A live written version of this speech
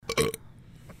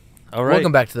All right.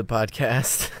 Welcome back to the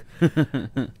podcast.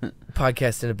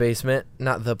 Podcast in a basement,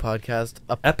 not the podcast.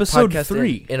 Episode podcast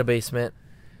 3 in a basement.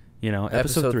 You know,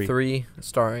 episode 3,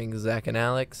 starring Zach and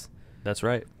Alex. That's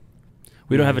right.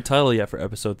 We don't have a title yet for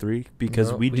episode 3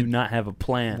 because we do not have a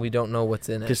plan. We don't know what's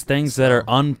in it. Because things that are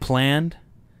unplanned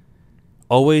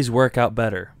always work out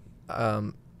better.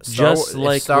 Just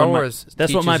like Star Wars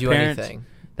that's what my teaches you parents. anything.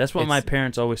 That's what my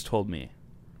parents always told me.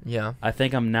 Yeah, I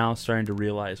think I'm now starting to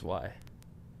realize why.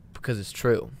 because it's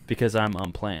true. Because I'm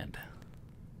unplanned.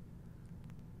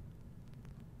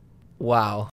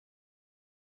 Wow.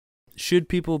 Should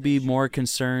people be more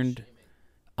concerned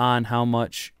on how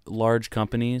much large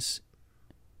companies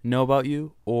know about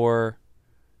you, or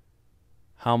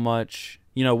how much,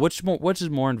 which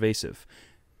is more invasive?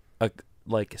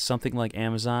 Like something like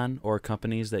Amazon or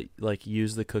companies that like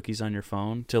use the cookies on your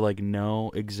phone to like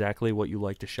know exactly what you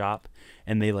like to shop,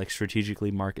 and they like strategically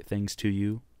market things to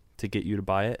you to get you to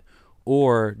buy it?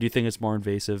 Or do you think it's more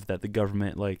invasive that the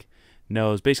government like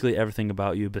knows basically everything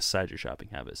about you besides your shopping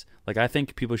habits? Like, I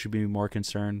think people should be more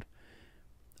concerned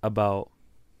about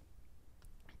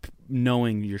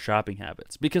knowing your shopping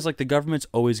habits, because like the government's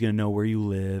always going to know where you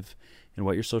live and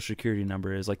what your social security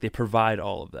number is. Like, they provide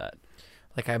all of that.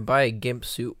 Like, I buy a GIMP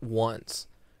suit once,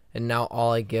 and now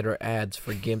all I get are ads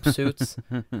for GIMP suits.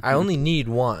 I only need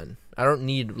one. I don't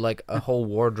need like a whole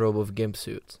wardrobe of GIMP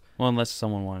suits. Well, unless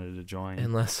someone wanted to join.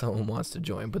 Unless someone wants to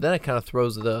join. But then it kind of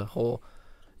throws the whole...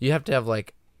 You have to have,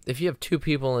 like... If you have 2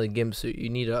 people in a GIMP suit, you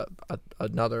need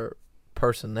another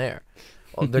person there.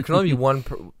 Well, there can only be one...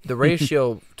 The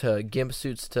ratio to GIMP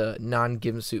suits to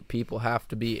non-GIMP suit people have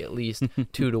to be at least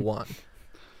 2 to 1.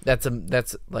 That's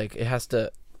like... It has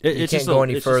to... You can't go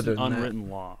any further than that. It's an unwritten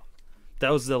law.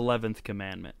 That was the 11th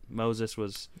commandment. Moses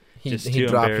was... He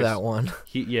dropped that one.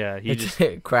 He just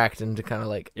it cracked into kind of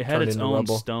like... It had its own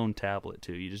rubble. stone tablet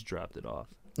too. You just dropped it off.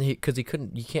 Because you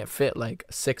can't fit like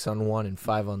 6 on one and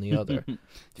 5 on the other. If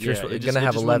Yeah, you're going to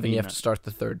have 11, you have to start the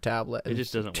third tablet. It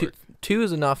just doesn't work. 2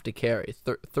 is enough to carry.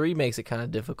 3 makes it kind of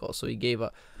difficult, so he gave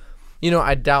up.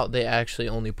 I doubt they actually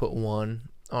only put 1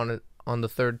 on the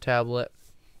third tablet.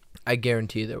 I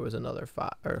guarantee there was another 5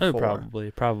 or 4.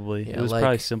 Probably. Yeah, It was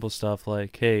probably simple stuff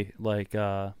like, hey, like...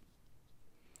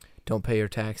 don't pay your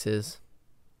taxes.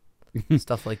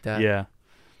 Stuff like that. Yeah.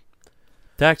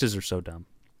 Taxes are so dumb.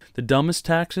 The dumbest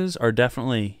taxes are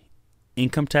definitely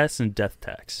income tax and death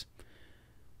tax.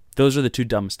 Those are the 2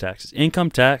 dumbest taxes. Income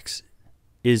tax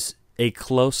is a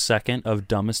close second of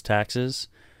dumbest taxes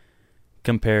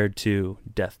compared to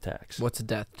death tax. What's a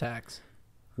death tax?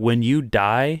 When you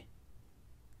die,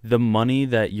 the money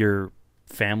that your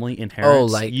family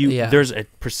inherits, there's a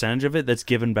percentage of it that's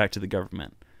given back to the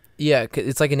government. Yeah,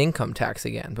 it's like an income tax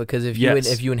again, because if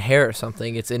you inherit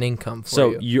something, it's an income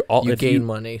for you. You gain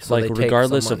money. So like, they take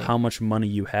regardless some of how much money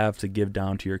you have to give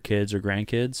down to your kids or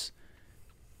grandkids,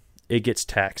 it gets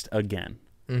taxed again.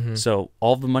 Mm-hmm. So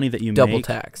all the money that you double make,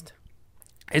 taxed.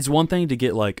 It's one thing to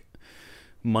get like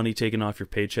money taken off your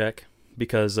paycheck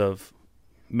because of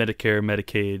Medicare,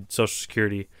 Medicaid, Social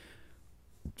Security.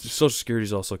 Social Security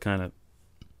is also kind of,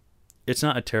 it's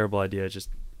not a terrible idea. It's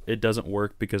just, it doesn't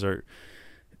work because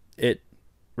it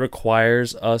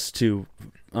requires us to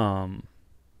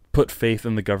put faith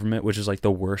in the government, which is like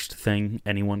the worst thing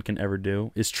anyone can ever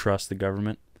do, is trust the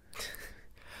government.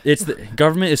 The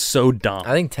government is so dumb.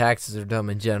 I think taxes are dumb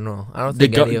in general. I don't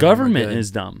think the government is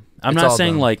dumb. I'm not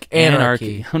saying dumb. like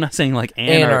anarchy. I'm not saying like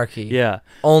anarchy. Yeah.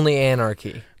 Only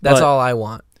anarchy. That's all I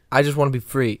want. I just want to be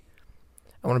free.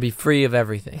 I want to be free of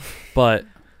everything. But,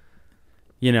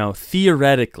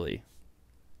 theoretically,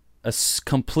 a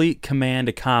complete command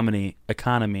economy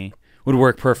would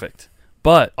work perfect.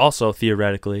 But also,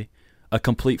 theoretically, a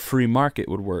complete free market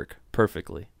would work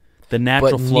perfectly. The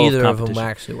natural flow of competition. But neither of them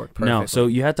actually work perfectly. No, so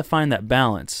you have to find that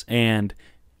balance. And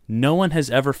no one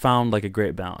has ever found like a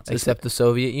great balance. Except the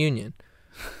Soviet Union.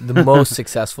 The most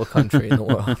successful country in the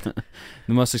world.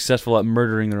 The most successful at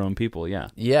murdering their own people, yeah.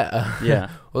 Yeah. Yeah.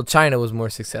 Well, China was more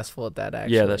successful at that,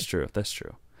 actually. Yeah, that's true.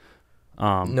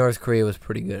 North Korea was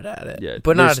pretty good at it. Yeah,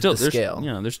 but not at the scale.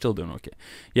 They're still doing okay.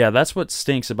 Yeah, that's what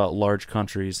stinks about large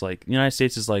countries. Like, the United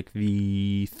States is like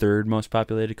the 3rd most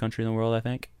populated country in the world, I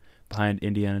think, behind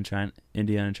India and China.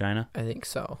 I think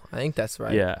so. I think that's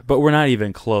right. Yeah, but we're not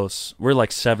even close. We're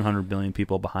like 700 billion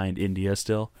people behind India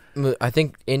still. I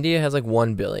think India has like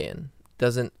 1 billion.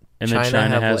 And then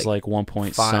China has like 1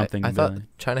 point something billion. I thought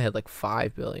China had like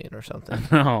 5 billion or something.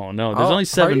 No. There's only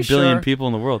 7 billion people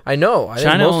in the world. I know. I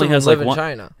think most only has live in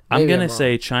China. I'm going to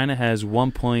say China has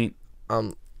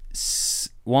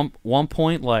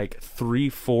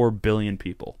 1.34 billion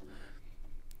people.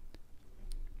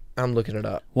 I'm looking it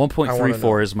up.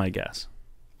 1.34 is my guess.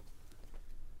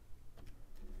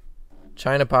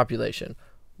 China population,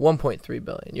 1.3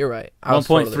 billion. You're right. I was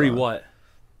 1.3 totally wrong. what?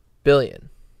 Billion.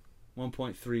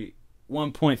 1.3,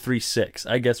 1.36.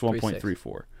 I guess 1.34.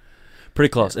 36. Pretty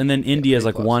close. And then India is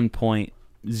like pretty close.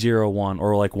 1.01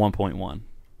 or like 1.1.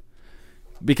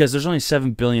 Because there's only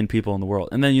 7 billion people in the world.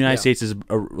 And then the United States is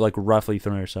like roughly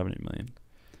 370 million.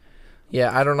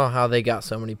 Yeah, I don't know how they got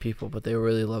so many people, but they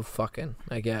really love fucking,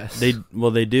 I guess. They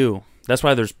do. That's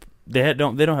why they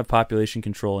don't have population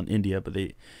control in India, but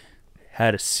they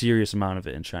had a serious amount of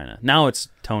it in China. Now it's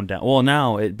toned down. Well,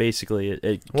 now it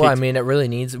basically Well, I mean, it really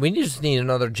needs. We just need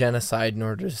another genocide in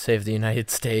order to save the United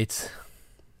States.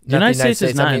 The United States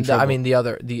is not in trouble. I mean,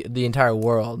 the entire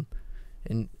world,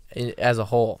 as a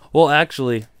whole. Well,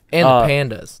 actually, and the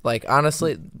pandas. Like,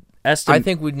 honestly, I estimate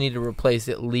think we need to replace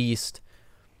at least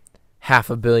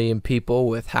 500 million people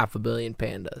with 500 million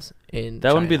pandas in that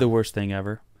China. wouldn't be the worst thing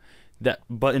ever.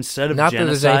 But instead of Not genocide,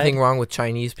 that there's anything wrong with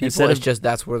Chinese people. Instead It's of- just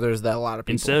that's where there's a lot of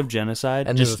people. instead of genocide,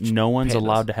 And just there's no one's pandas.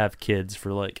 allowed to have kids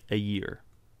for like a year.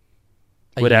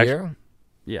 a would year,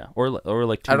 Yeah, or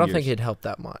like 2 I don't years. think it'd help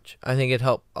that much. I think it'd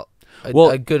help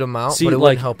Well, a good amount, see, but it like-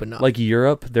 wouldn't help enough. Like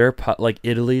Europe, like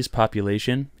Italy's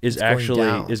population is It's going actually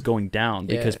down. going down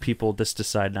because Yeah. people just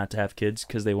decide not to have kids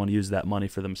because they want to use that money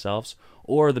for themselves,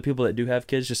 or the people that do have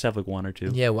kids just have like 1 or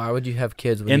 2. Yeah, why would you have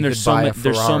kids when And you there's could so buy many, a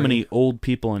there's so Ferrari? many old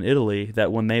people in Italy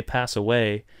that when they pass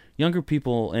away, younger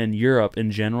people in Europe in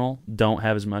general don't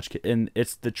have as much and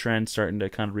it's the trend starting to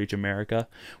kind of reach America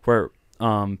where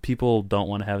people don't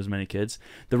want to have as many kids.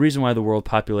 The reason why the world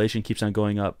population keeps on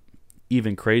going up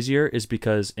even crazier is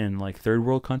because in like third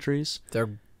world countries,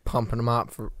 They're pumping them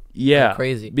out for yeah,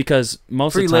 crazy. because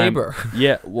most Free of the time, labor.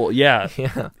 yeah, well, yeah,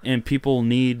 Yeah. and people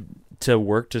need to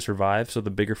work to survive. So the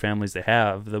bigger families they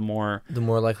have, the more The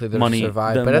more likely they're money- to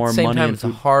survive. the But at more the same money time, and it's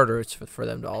food- harder for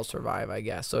them to all survive, I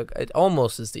guess. So it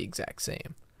almost is the exact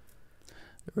same.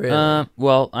 Really?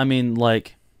 well, I mean,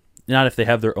 like, not if they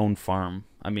have their own farm.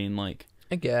 I mean, like,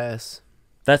 I guess.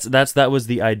 that was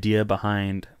the idea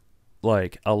behind,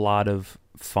 like, a lot of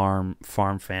farm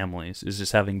families is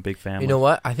just having big families. You know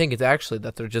what? I think it's actually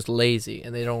that they're just lazy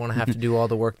and they don't want to have to do all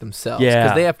the work themselves. Yeah.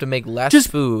 Because they have to make less Just-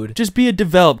 food. Just be a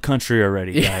developed country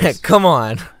already, Yeah, guys. come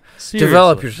on. Seriously.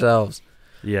 Develop yourselves.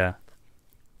 Yeah,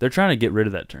 they're trying to get rid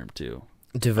of that term too.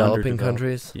 Developing Underdeveloped.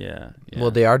 countries? Yeah.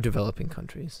 Well, they are developing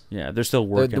countries. Yeah, they're still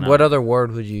working. What on other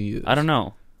word would you use? it. I don't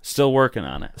know. Still working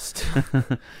on it,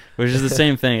 which is the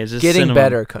same thing. It's just Getting cinnamon.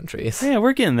 better countries. Yeah,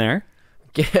 we're getting there.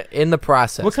 Get in the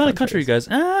process. What kind of country, countries.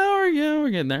 you guys?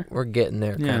 We're getting there. We're getting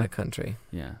there Yeah. kind of country.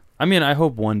 Yeah. I mean, I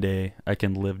hope one day I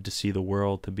can live to see the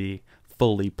world to be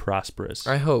fully prosperous.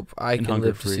 I hope I And can live to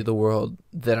hunger-free. see the world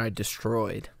that I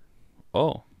destroyed.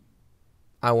 Oh,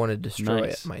 I want to destroy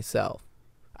Nice. it myself.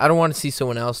 I don't want to see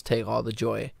someone else take all the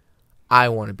joy. I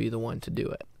want to be the one to do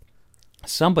it.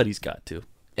 somebody's got to.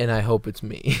 And I hope it's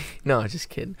me. No, just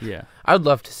kidding. Yeah. I would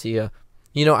love to see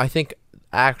I think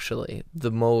actually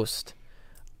the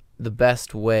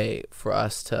best way for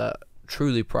us to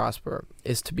truly prosper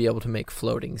is to be able to make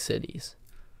floating cities.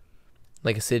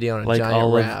 Like a city on a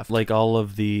giant raft. All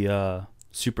of the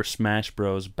Super Smash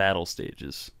Bros. Battle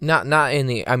stages. Not in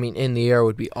the air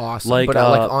would be awesome, Like,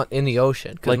 but in the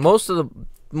ocean, because like- most of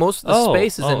the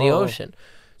space is in the oh. ocean.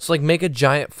 So like make a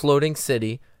giant floating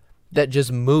city that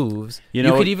just moves. You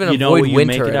know could what- even you know avoid what you make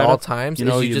winter it at out all of? times. You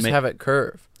know what you you just make- have it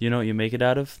curve. You know what you make it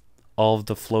out of? All of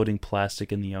the floating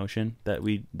plastic in the ocean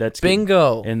that's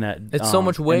Bingo. in that. It's so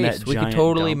much in that waste. We could giant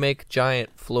totally dump. make giant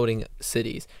floating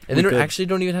cities, and We they could. actually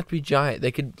don't even have to be giant.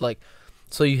 They could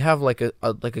so you have like a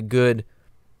good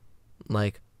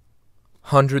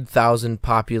 100,000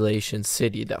 population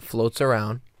city that floats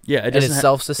around. Yeah, it and doesn't it's ha-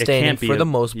 self-sustaining it can't be for a- the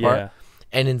most part. Yeah.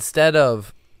 And instead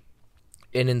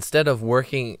of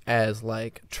working as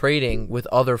like trading with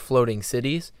other floating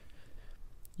cities,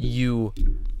 you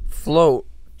float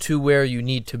to where you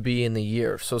need to be in the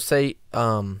year. So say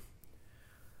And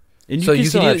you so can you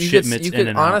still could have you shipments could in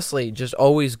and out. honestly just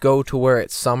always go to where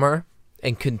it's summer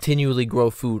and continually grow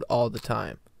food all the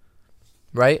time.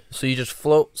 Right? So you just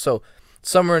float. So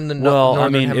summer in the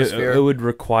northern hemisphere. it would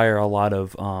require a lot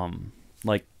of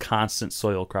constant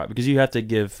soil crop because you have to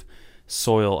give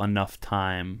soil enough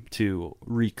time to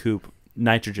recoup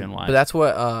nitrogen wise. but that's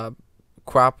what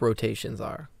crop rotations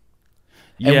are.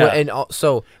 Yeah,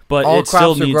 So but all it still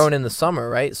crops are needs- grown in the summer,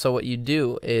 right? So what you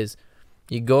do is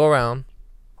you go around,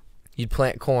 you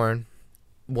plant corn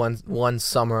one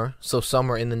summer, so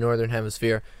summer in the northern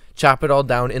hemisphere, chop it all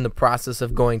down in the process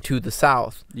of going to the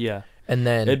south, Yeah, and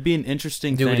then it'd be an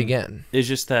interesting do thing. it again. It's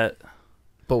just that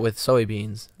but with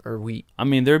soybeans or wheat. I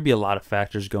mean, there'd be a lot of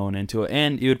factors going into it,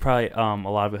 and it would probably a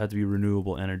lot of it have to be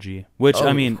renewable energy. Which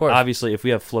I mean, obviously, if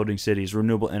we have floating cities,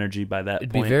 renewable energy by that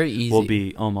It'd point be very easy. will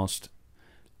be almost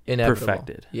Inevitable.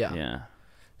 perfected. Yeah.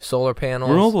 Solar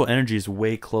panels. Renewable energy is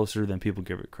way closer than people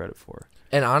give it credit for.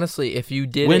 And honestly, if you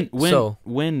did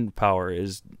wind power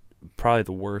is probably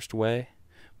the worst way,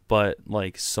 but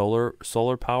like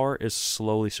solar power is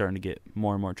slowly starting to get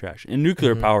more and more traction. And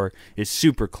nuclear power is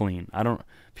super clean.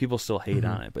 People still hate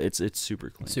on it, but it's super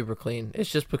clean. Super clean.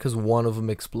 It's just because one of them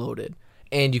exploded,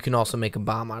 and you can also make a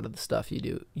bomb out of the stuff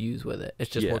you use with it. It's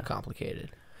just more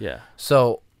complicated. Yeah.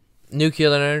 So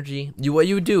nuclear energy, what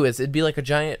you would do is it'd be like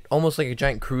almost like a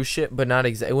giant cruise ship, but not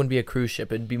exactly. It wouldn't be a cruise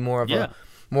ship. It'd be more of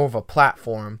a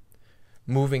platform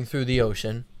moving through the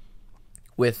ocean.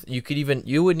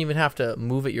 You wouldn't even have to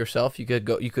move it yourself. You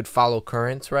could follow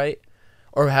currents, right?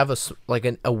 Or have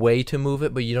a way to move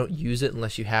it, but you don't use it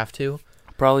unless you have to.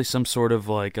 Probably some sort of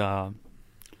like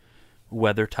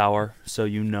weather tower, so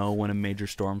you know when a major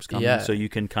storm's coming, so you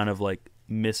can kind of like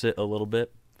miss it a little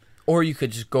bit. Or you could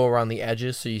just go around the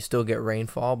edges, so you still get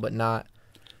rainfall, but not.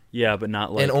 Yeah, but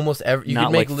not like. And almost you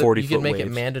could make 40 you could make it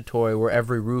mandatory where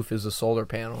every roof is a solar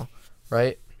panel,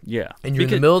 right? Yeah, and you're in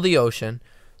the middle of the ocean,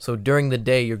 so during the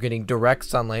day you're getting direct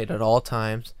sunlight at all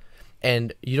times,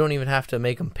 and you don't even have to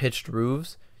make them pitched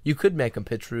roofs. You could make them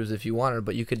pitched roofs if you wanted,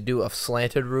 but you could do a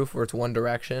slanted roof where it's one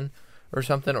direction or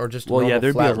something, or just there'd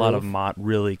be a lot roof. of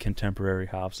really contemporary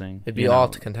housing. It'd be all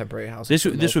contemporary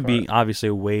housing. This would be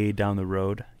obviously way down the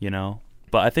road,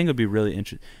 but I think it would be really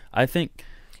interesting. I think,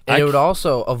 and it would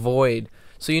also avoid.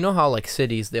 So you know how like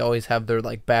cities, they always have their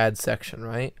like bad section,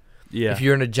 right? Yeah. If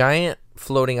you're in a giant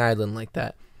floating island like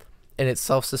that, and it's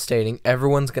self-sustaining,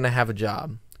 everyone's gonna have a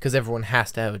job. Because everyone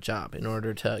has to have a job in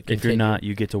order to continue. If you're not,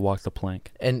 you get to walk the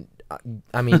plank. And,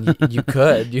 I mean, you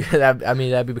could.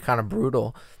 That'd be kind of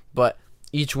brutal. But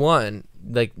each one,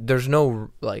 like, there's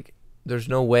no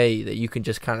way that you can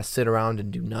just kind of sit around and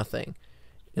do nothing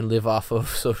and live off of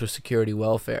Social Security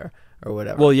welfare or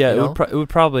whatever. Well, yeah, it would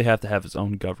probably have to have its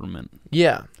own government.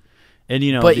 Yeah.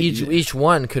 And, but each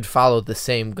one could follow the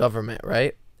same government,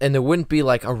 right? And there wouldn't be,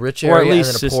 like, a rich area and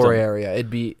then a poor area. It'd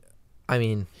be, I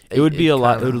mean... It would be a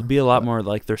lot more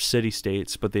like their city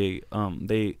states, but they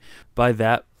by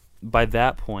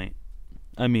that point,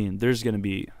 I mean, there's gonna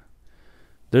be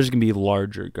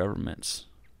larger governments,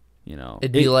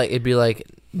 It'd be like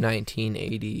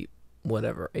 1980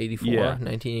 whatever 84,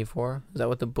 1984. Is that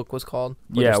what the book was called?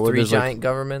 Where there's three giant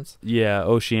governments. Yeah,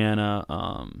 Oceania,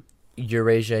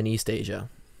 Eurasia, and East Asia.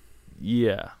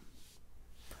 Yeah.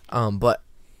 But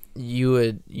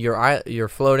your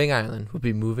floating island would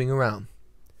be moving around.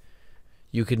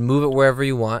 You could move it wherever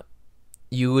you want.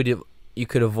 You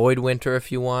could avoid winter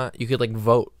if you want. You could like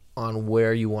vote on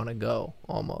where you want to go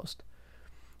almost.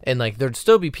 And like there'd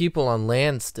still be people on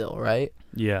land still, right?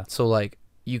 Yeah. So like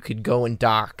you could go and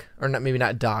dock, or maybe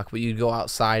not dock, but you'd go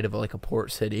outside of like a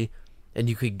port city and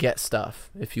you could get stuff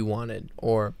if you wanted,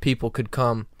 or people could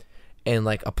come and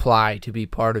like apply to be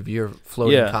part of your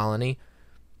floating colony.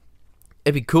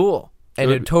 It'd be cool.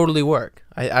 And it'd totally work.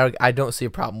 I don't see a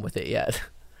problem with it yet.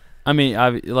 I mean,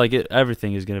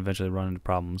 everything is going to eventually run into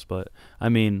problems, but I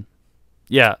mean,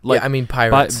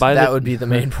 pirates. That would be the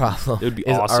main problem. It would be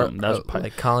awesome. That's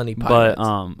like colony pirates.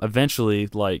 But eventually,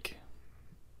 like,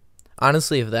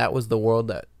 honestly, if that was the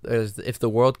world if the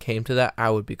world came to that,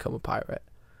 I would become a pirate.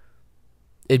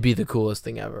 It'd be the coolest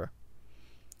thing ever.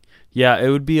 Yeah, it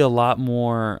would be a lot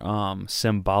more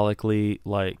symbolically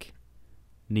like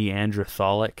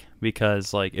Neanderthalic,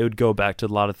 because like it would go back to a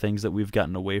lot of things that we've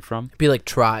gotten away from. It'd be like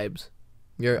tribes.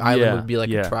 Your island would be like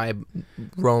a tribe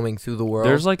roaming through the world.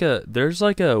 There's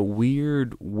like a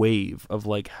weird wave of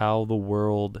like how the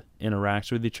world interacts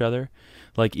with each other.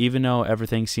 Like even though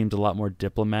everything seems a lot more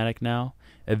diplomatic now,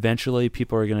 eventually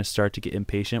people are going to start to get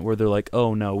impatient where they're like,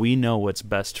 "Oh no, we know what's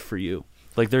best for you."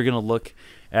 Like they're going to look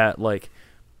at like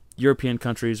European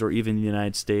countries or even the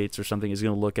United States or something is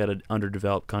going to look at an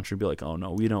underdeveloped country and be like, "Oh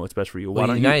no, we know what's best for you." Well,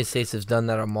 the United States has done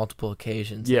that on multiple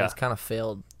occasions. Yeah, it's kind of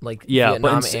failed. Like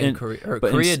Vietnam and Korea.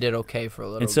 Korea did okay for a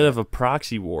little. Instead of a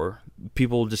proxy war,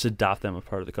 people just adopt them as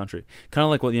part of the country. Kind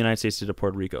of like what the United States did to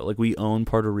Puerto Rico. Like we own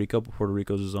Puerto Rico, but Puerto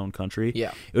Rico's its own country.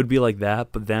 Yeah, it would be like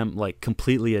that, but them like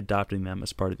completely adopting them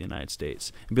as part of the United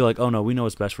States and be like, "Oh no, we know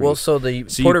what's best for you." Well, so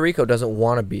Puerto Rico doesn't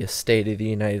want to be a state of the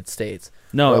United States.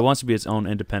 No, it wants to be its own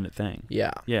independent thing.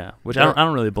 Yeah. Yeah, which I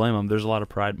don't really blame them. There's a lot of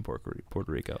pride in Puerto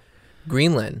Rico.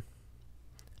 Greenland.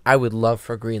 I would love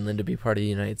for Greenland to be part of the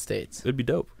United States. It'd be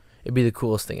dope. It'd be the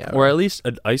coolest thing ever. Or at least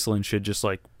Iceland should just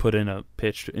like put in a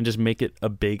pitch and just make it a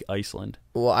big Iceland.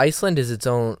 Well, Iceland is its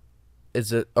own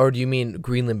Is it, or do you mean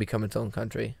Greenland become its own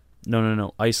country?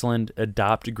 No. Iceland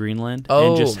adopt Greenland Oh,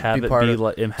 and just have be it part be of-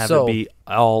 like and have so- it be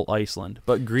all Iceland.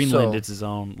 But Greenland So- is its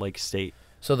own like state.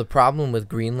 So the problem with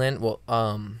Greenland, well,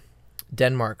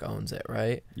 Denmark owns it,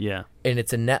 right? Yeah. And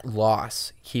it's a net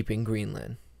loss keeping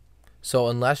Greenland. So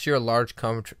unless you're a large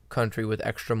country with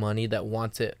extra money that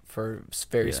wants it for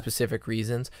very Yeah. specific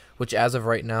reasons, which as of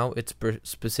right now, its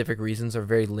specific reasons are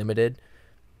very limited,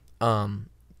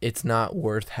 it's not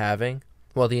worth having.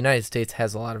 Well, the United States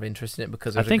has a lot of interest in it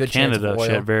because I there's a think good chance Canada of oil.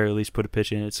 should at very least put a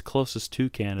pitch in. It's closest to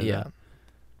Canada.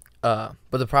 Yeah.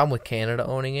 But the problem with Canada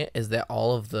owning it is that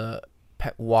all of the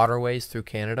waterways through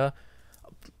Canada,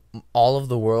 all of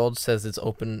the world says it's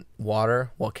open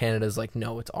water, while Canada's like,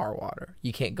 no, it's our water.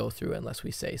 You can't go through it unless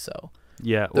we say so.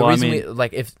 Yeah. The Well, I reason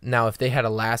mean, if they had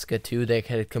Alaska too, they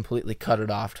could completely cut it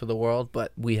off to the world,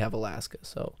 but we have Alaska,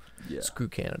 so screw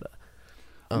Canada.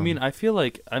 I mean, I feel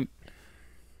like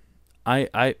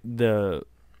the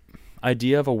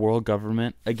idea of a world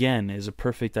government again is a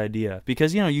perfect idea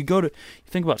because you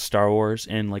think about Star Wars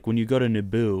and like when you go to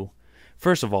Naboo,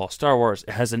 first of all, Star Wars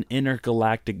has an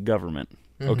intergalactic government.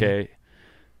 Okay,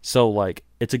 so like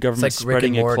it's a government like Rick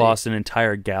spreading and Morty. across an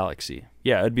entire galaxy.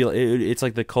 Yeah, it's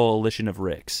like the coalition of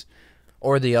Ricks.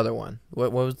 Or the other one.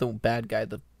 What was the bad guy,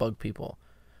 the bug people?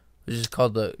 It was just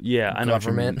called the I know what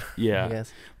you mean. government. Yeah, I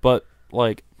guess. but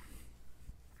like,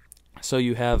 so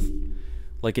you have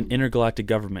like an intergalactic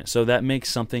government. So that makes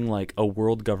something like a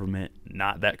world government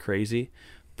not that crazy.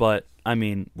 But I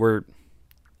mean, world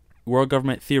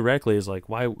government theoretically is like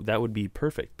why that would be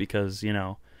perfect because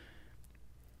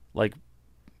like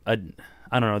I don't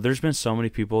know. There's been so many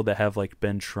people that have like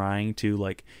been trying to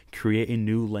like create a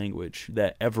new language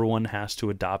that everyone has to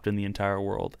adopt in the entire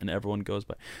world, and everyone goes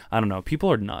by. I don't know. People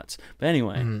are nuts. But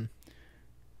anyway,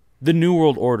 the New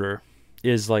World Order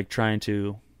is like trying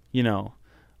to,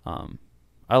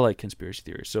 I like conspiracy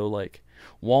theories. So like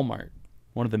Walmart,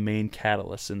 one of the main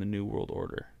catalysts in the New World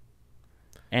Order.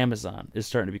 Amazon is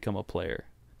starting to become a player.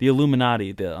 The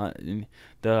Illuminati, the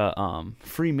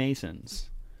Freemasons.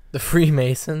 The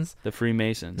Freemasons? The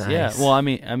Freemasons. Nice. Yeah. Well, I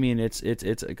mean it's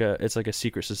like a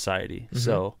secret society.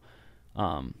 So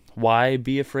why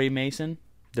be a Freemason?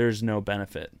 There's no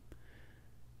benefit.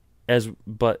 As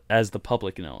the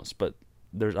public knows, but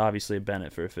there's obviously a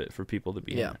benefit for people to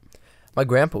be in it. My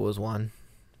grandpa was one.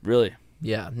 Really?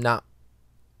 Yeah, not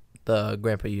the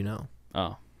grandpa you know.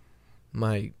 Oh.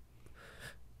 My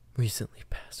recently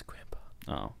passed grandpa.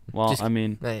 Oh. Well, I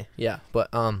mean, yeah,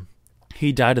 but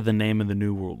he died of the name of the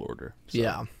New World Order. So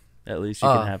yeah. At least you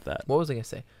can have that. What was I going to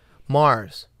say?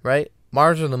 Mars, right?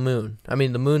 Mars or the moon? I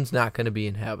mean, the moon's not going to be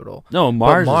inhabitable. No,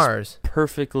 Mars is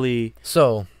perfectly.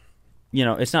 So,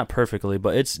 it's not perfectly,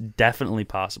 but it's definitely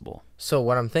possible. So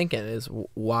what I'm thinking is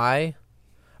why,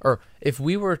 or if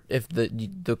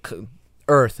the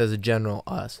Earth as a general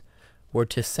us were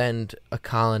to send a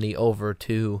colony over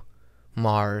to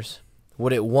Mars,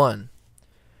 would it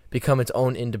become its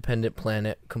own independent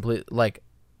planet, complete like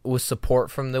with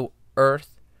support from the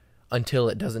Earth until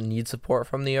it doesn't need support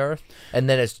from the Earth, and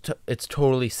then it's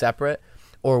totally separate,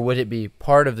 or would it be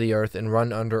part of the Earth and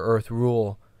run under Earth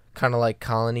rule, kind of like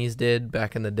colonies did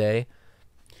back in the day?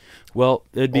 Well,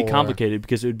 it'd be complicated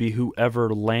because it would be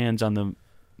whoever lands on the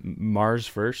Mars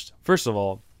first. First of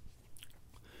all,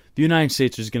 the United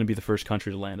States is going to be the first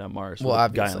country to land on Mars. Well,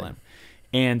 obviously.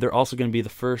 And they're also going to be the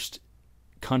first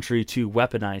country to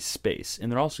weaponize space.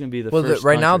 And they're also going to be the first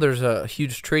right now country- there's a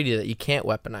huge treaty that you can't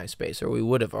weaponize space, or we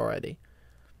would have already.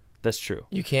 That's true.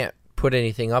 You can't put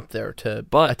anything up there to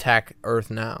attack Earth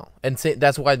now. And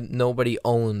that's why nobody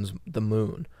owns the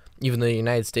moon. Even though the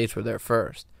United States were there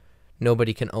first.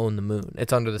 Nobody can own the moon.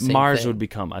 It's under the same Mars thing. would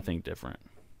become, I think, different.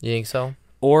 You think so?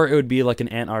 Or it would be like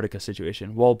an Antarctica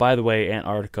situation. Well, by the way,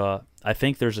 Antarctica, I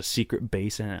think there's a secret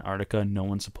base in Antarctica no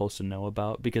one's supposed to know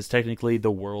about because technically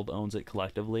the world owns it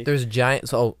collectively. There's a giant...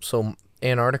 So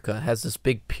Antarctica has this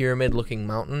big pyramid-looking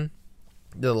mountain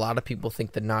that a lot of people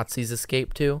think the Nazis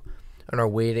escaped to and are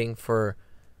waiting for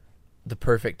the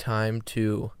perfect time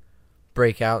to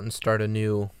break out and start a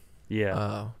new...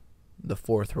 the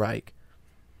Fourth Reich.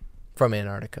 From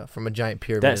Antarctica, from a giant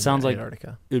pyramid. That sounds like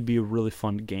Antarctica. It would be a really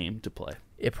fun game to play.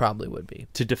 It probably would be.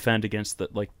 To defend against the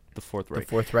Fourth Reich. The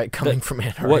Fourth Reich coming from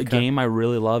Antarctica. What game I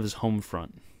really love is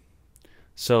Homefront.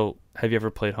 So, have you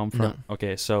ever played Homefront? No.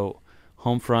 Okay, so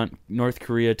Homefront, North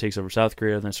Korea takes over South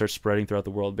Korea, then starts spreading throughout the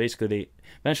world. Basically,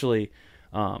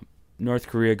 North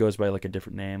Korea goes by like a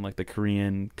different name, like the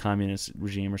Korean Communist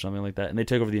regime or something like that, and they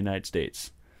take over the United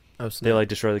States. They like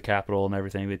destroy the capital and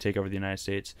everything. They take over the United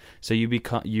States. So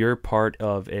you're part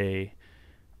of a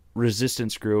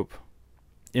resistance group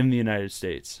in the United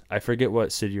States. I forget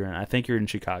what city you're in. I think you're in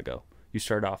Chicago. You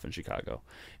start off in Chicago.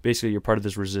 Basically, you're part of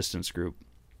this resistance group,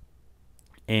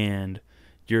 and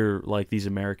you're like these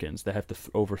Americans that have to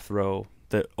overthrow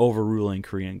the overruling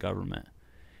Korean government,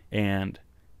 and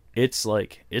it's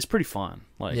pretty fun.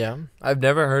 Like, yeah, I've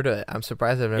never heard of it. I'm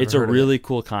surprised I've never heard of it. It's a really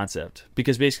cool concept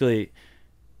because basically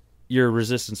you're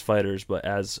resistance fighters, but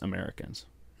as Americans.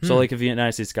 So like if the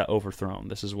United States got overthrown,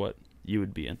 this is what you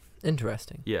would be in.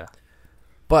 Interesting. Yeah.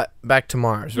 But back to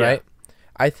Mars, right?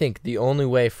 I think the only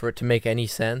way for it to make any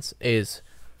sense is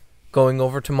going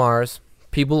over to Mars,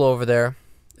 people over there,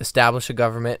 establish a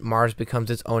government, Mars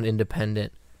becomes its own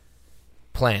independent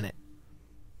planet.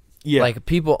 Yeah. Like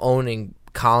people owning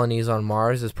colonies on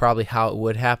Mars is probably how it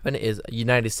would happen. Is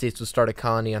United States would start a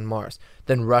colony on Mars,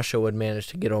 then Russia would manage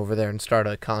to get over there and start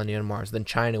a colony on Mars, then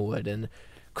China would, and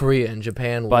Korea and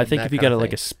Japan would. But I think if you got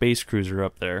like a space cruiser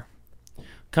up there,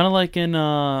 kind of like in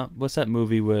what's that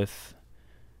movie with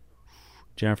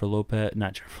Jennifer Lopez?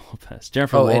 Not Jennifer Lopez.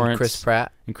 Jennifer Lawrence and Chris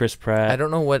Pratt. And Chris Pratt. I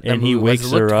don't know what. And he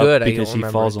wakes her up because he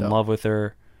falls in love with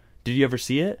her. Did you ever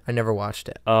see it? I never watched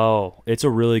it. Oh, it's a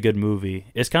really good movie.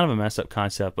 It's kind of a messed up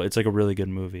concept, but it's like a really good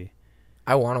movie.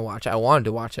 I want to watch it. I wanted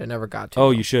to watch it. I never got to.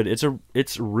 Oh, you should.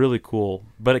 It's really cool,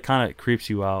 but it kind of creeps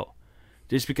you out.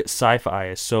 Just because sci-fi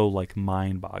is so like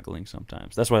mind-boggling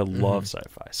sometimes. That's why I love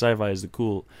sci-fi. Sci-fi is the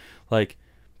cool, like,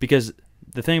 because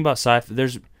the thing about sci-fi,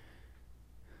 there's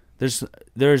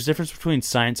difference between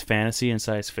science fantasy and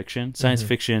science fiction. Science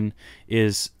fiction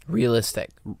is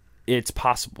realistic. It's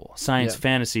possible. Science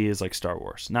fantasy is like Star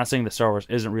Wars. Not saying that Star Wars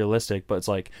isn't realistic, but it's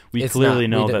like we clearly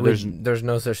know that there's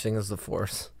no such thing as the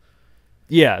Force.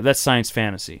 Yeah, that's science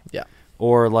fantasy. Yeah.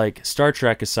 Or like Star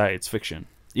Trek is science fiction,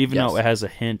 even though it has a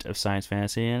hint of science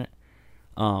fantasy in it.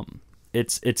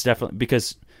 It's definitely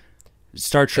because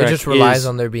Star Trek just relies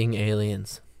on there being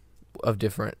aliens of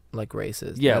different like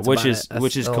races. Yeah, which is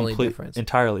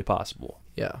entirely possible.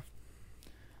 Yeah.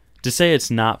 To say it's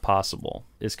not possible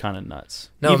is kind of nuts.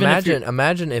 No,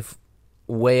 imagine if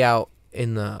way out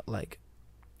in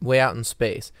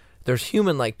space, there's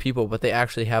human-like people, but they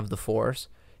actually have the Force,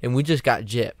 and we just got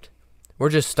gypped. We're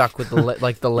just stuck with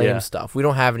the lame stuff. We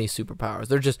don't have any superpowers.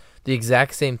 They're just the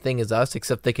exact same thing as us,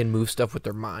 except they can move stuff with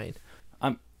their mind.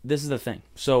 This is the thing.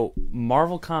 So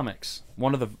Marvel Comics,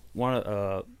 one of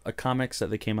a comics that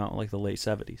they came out in like the late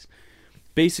 70s.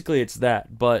 Basically, it's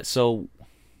that, but so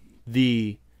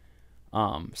the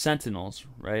Sentinels,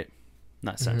 right?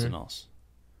 Not Sentinels.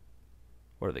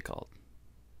 What are they called?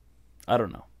 I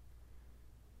don't know.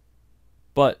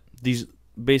 But these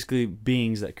basically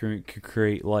beings that could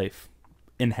create life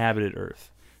inhabited Earth.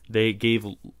 They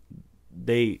didn't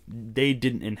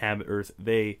inhabit Earth.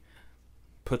 They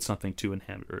put something to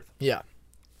inhabit Earth. Yeah.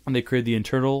 And they created the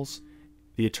Eternals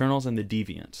and the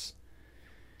Deviants.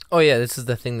 Oh yeah, this is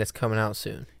the thing that's coming out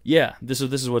soon. Yeah, this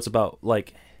is what it's about.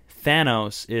 Like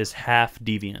Thanos is half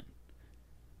deviant.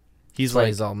 He's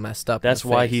all messed up. That's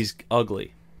why he's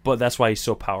ugly, but that's why he's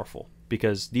so powerful.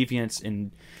 Because deviants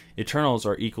and Eternals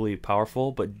are equally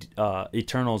powerful, but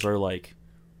Eternals are like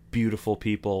beautiful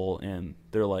people, and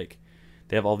they're like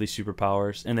they have all these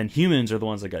superpowers. And then humans are the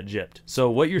ones that got gypped. So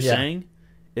what you're saying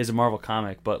is a Marvel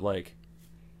comic, but like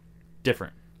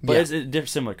different. But it's a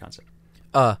similar concept.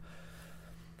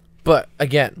 But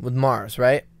again, with Mars,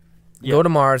 right? Go to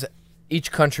Mars.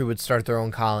 Each country would start their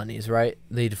own colonies, right?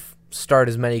 They'd start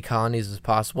as many colonies as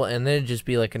possible, and then it'd just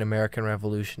be like an American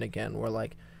Revolution again, where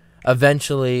like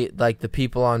eventually like the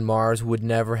people on Mars would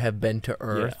never have been to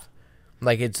Earth. Yeah.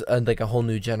 Like it's like a whole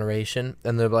new generation,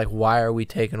 and they're like, why are we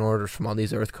taking orders from all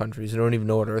these Earth countries? They don't even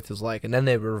know what Earth is like, and then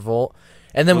they would revolt,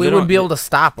 and then we wouldn't be able to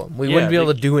stop them. We wouldn't be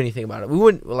able to do anything about it. We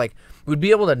wouldn't we'd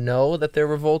be able to know that they're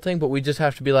revolting, but we just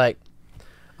have to be like,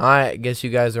 I guess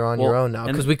you guys are on your own now,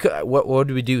 because we could. What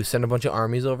would we do? Send a bunch of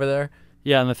armies over there?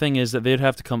 Yeah, and the thing is that they'd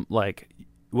have to come. Like,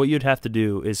 what you'd have to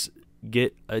do is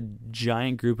get a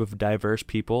giant group of diverse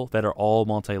people that are all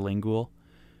multilingual,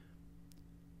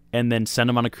 and then send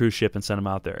them on a cruise ship and send them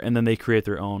out there, and then they create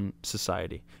their own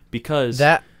society. Because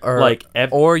you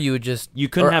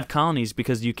couldn't have colonies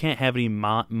because you can't have any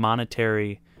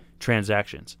monetary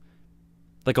transactions.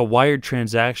 Like a wired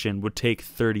transaction would take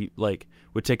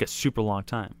a super long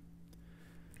time.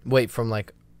 Wait, from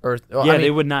like Earth? Well, yeah, they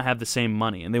would not have the same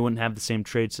money, and they wouldn't have the same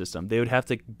trade system. They would have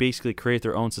to basically create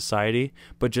their own society,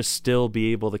 but just still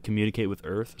be able to communicate with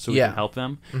Earth, so we can help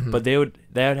them. Mm-hmm. But that would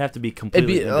have to be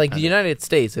completely. It'd be like the United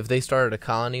States if they started a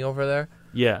colony over there.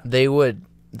 Yeah, they would.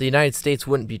 The United States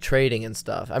wouldn't be trading and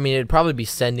stuff. I mean, it'd probably be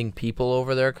sending people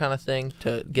over there, kind of thing,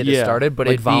 to get it started. But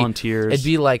like volunteers. It'd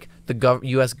be like the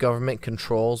U.S. government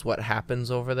controls what happens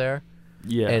over there.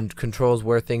 Yeah. and controls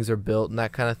where things are built and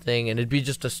that kind of thing. And it'd be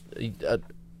just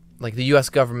like the U.S.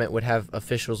 government would have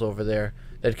officials over there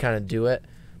that kind of do it,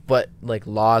 but like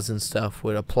laws and stuff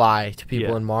would apply to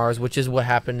people in Mars, which is what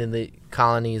happened in the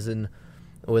colonies and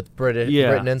with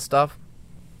Britain and stuff.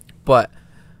 But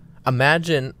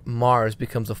imagine Mars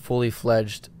becomes a fully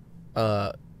fledged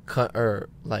planet,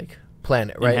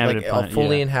 right? Inhabited like planet,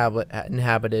 fully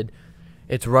inhabited.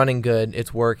 It's running good.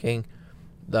 It's working.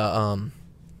 The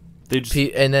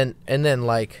and then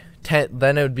like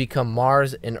then it would become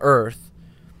Mars and Earth,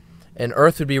 and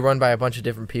Earth would be run by a bunch of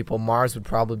different people. Mars would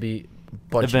probably be a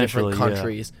bunch of different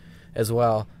countries as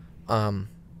well. And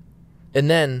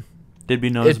then they'd be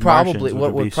known as probably Martians,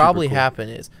 what would probably cool. happen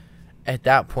is at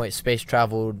that point space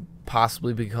travel would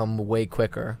possibly become way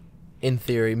quicker. In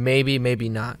theory, maybe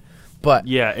not. But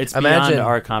yeah, it's beyond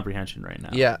our comprehension right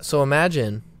now. Yeah, so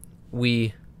imagine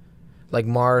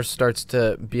Mars starts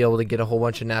to be able to get a whole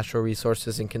bunch of natural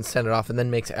resources and can send it off and then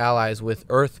makes allies with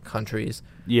Earth countries.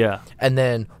 Yeah. And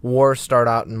then wars start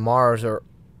out in Mars or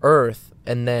Earth,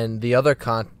 and then the other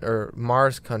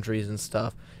Mars countries and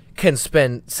stuff can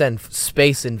send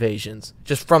space invasions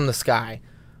just from the sky.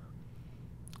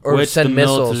 Or which send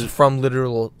missiles from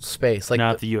literal space. Like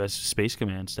now if the U.S. Space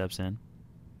Command steps in.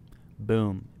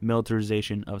 Boom.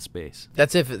 Militarization of space.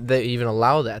 That's if they even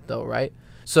allow that, though, right?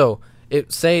 So,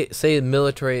 say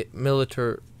military,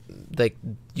 like,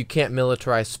 you can't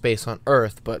militarize space on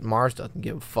Earth, but Mars doesn't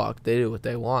give a fuck. They do what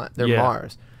they want. They're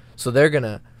Mars. So they're going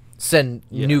to send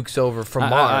nukes over from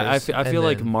Mars. I feel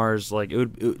like Mars, like,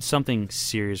 something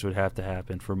serious would have to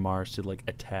happen for Mars to, like,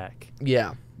 attack.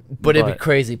 Yeah. But it'd be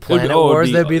crazy. Planet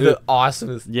Wars, that'd be the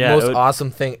awesomest, most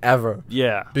awesome thing ever.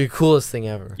 Yeah. Be the coolest thing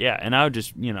ever. Yeah, and I would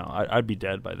just, I'd be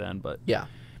dead by then. But yeah.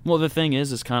 Well, the thing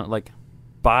is kind of like,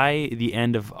 by the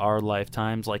end of our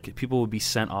lifetimes, like, people would be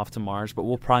sent off to Mars, but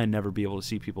we'll probably never be able to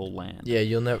see people land. Yeah,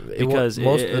 you'll never. Because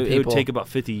most of the people, it would take about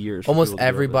 50 years. Almost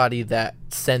everybody that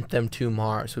sent them to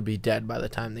Mars would be dead by the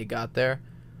time they got there.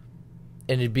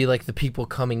 And it'd be like the people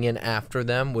coming in after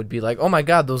them would be like, oh my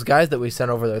god, those guys that we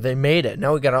sent over there, they made it.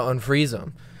 Now we gotta unfreeze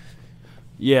them.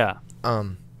 Yeah.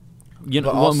 One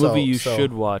movie you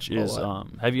should watch is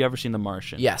have you ever seen The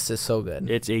Martian? Yes, it's so good.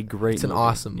 It's a great It's movie. An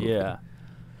awesome movie. Yeah.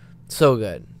 So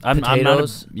good. I'm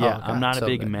not a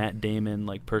big Matt Damon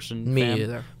person. Me fan,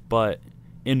 either. But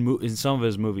in some of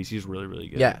his movies he's really, really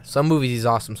good. Yeah, some movies he's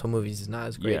awesome, some movies he's not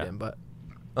as great in, but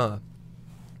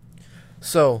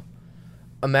so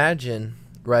imagine,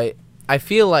 right? I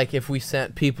feel like if we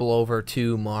sent people over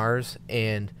to Mars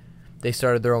and they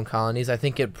started their own colonies, I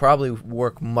think it'd probably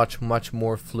work much, much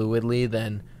more fluidly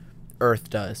than Earth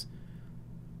does.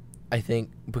 I think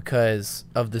because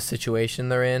of the situation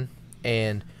they're in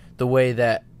and the way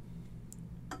that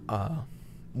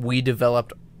we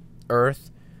developed Earth,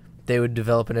 they would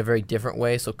develop in a very different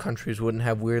way, so countries wouldn't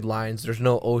have weird lines. There's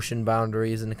no ocean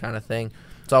boundaries and the kind of thing.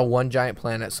 It's all one giant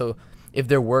planet, so if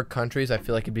there were countries, I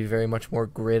feel like it'd be very much more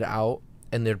grid out,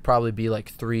 and there'd probably be like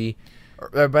 3,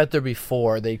 or I bet there'd be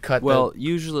 4. They cut. Well,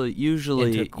 usually,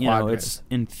 it's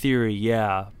in theory,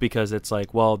 yeah, because it's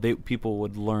like, well, people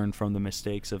would learn from the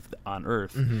mistakes on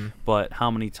Earth, but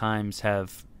how many times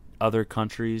have other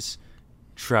countries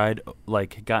tried,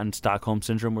 gotten Stockholm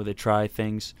syndrome, where they try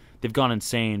things, they've gone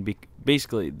insane.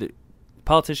 Basically,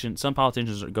 some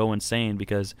politicians go insane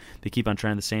because they keep on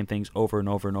trying the same things over and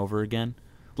over and over again.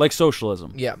 Like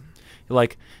socialism. Yeah.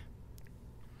 Like,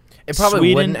 it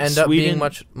probably wouldn't end up being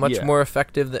much more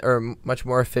effective or much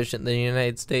more efficient than the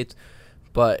United States,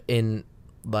 but if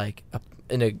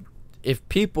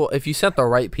you sent the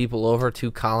right people over to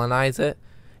colonize it,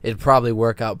 it'd probably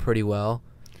work out pretty well.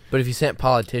 But if you sent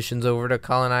politicians over to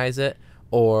colonize it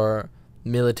or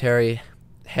military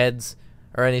heads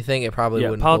or anything, it probably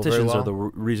wouldn't go very well. Politicians are the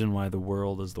reason why the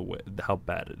world is how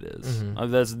bad it is.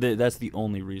 That's the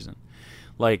only reason.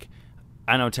 Like,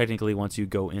 I know technically once you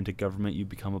go into government, you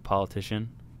become a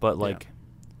politician, but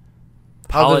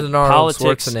other than Arnold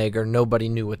Schwarzenegger, nobody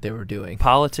knew what they were doing.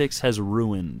 Politics has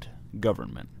ruined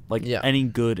government. Any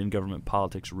good in government,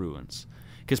 politics ruins.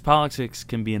 Because politics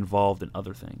can be involved in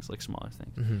other things, like smaller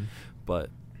things. But,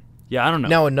 yeah, I don't know.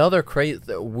 Now, another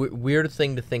weird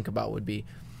thing to think about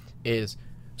is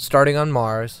starting on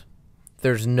Mars,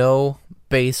 there's no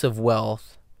base of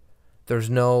wealth, there's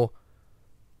no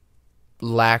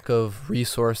lack of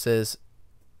resources.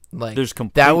 There's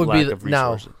complete lack of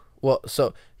resources.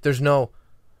 So there's no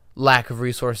lack of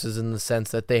resources in the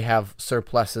sense that they have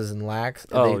surpluses and lacks.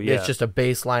 It's just a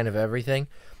baseline of everything.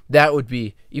 That would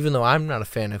be, even though I'm not a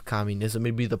fan of communism,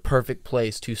 it'd be the perfect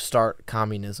place to start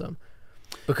communism.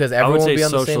 Because I would everyone will say be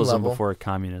on the same socialism level. before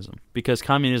communism, because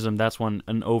communism, that's when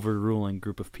an overruling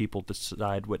group of people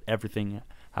decide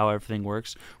how everything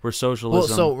works. Where socialism,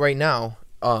 Well, so right now,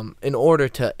 in order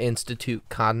to institute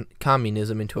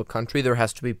communism into a country, there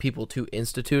has to be people to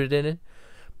institute it in it.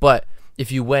 But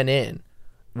if you went in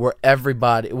where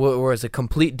it's a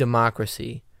complete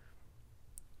democracy,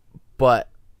 but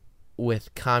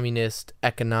with communist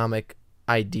economic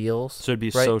ideals, so it'd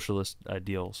be right? socialist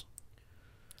ideals.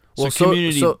 Well, So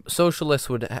community, socialists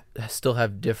would still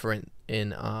have different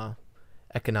in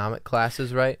economic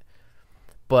classes, right?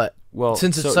 But well,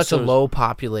 since it's such a low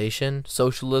population,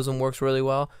 socialism works really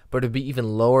well. But it'd be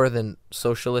even lower than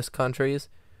socialist countries.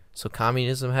 So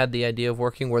communism had the idea of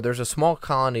working where there's a small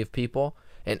colony of people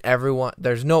and everyone.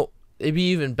 It'd be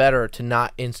even better to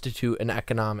not institute an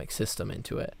economic system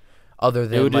into it, other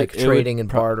than trading and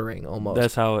bartering. Almost.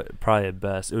 That's how it probably at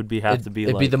best. It would be It'd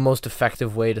be the most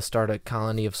effective way to start a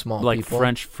colony of small like people.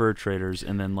 French fur traders,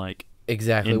 and then like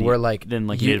exactly Indian, where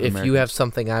if you have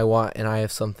something I want and I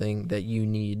have something that you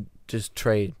need, just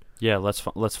trade. Yeah, let's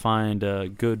find a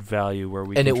good value where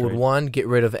we and can it trade. would get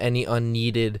rid of any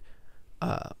unneeded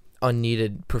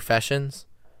professions.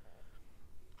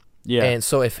 Yeah, And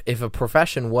so if a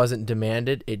profession wasn't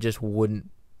demanded, it just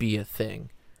wouldn't be a thing.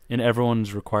 and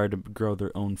everyone's required to grow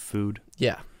their own food.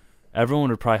 Yeah. Everyone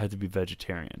would probably have to be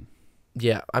vegetarian.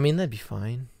 Yeah, I mean, that'd be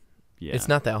fine. Yeah, It's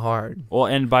not that hard. well,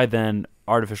 and by then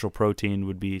artificial protein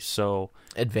would be so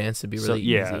Advanced would be really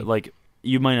easy. yeah, like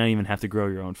you might not even have to grow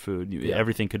your own food. Yeah.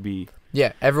 Everything could be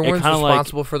Yeah, everyone's kinda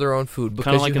responsible for their own food kind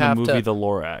because of like you in the have movie to. The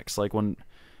Lorax,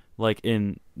 like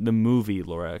in the movie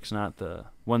Lorax, not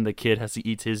when the kid has to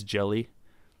eat his jelly.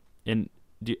 And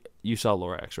you saw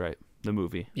Lorax, right? The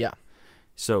movie. Yeah.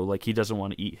 So like he doesn't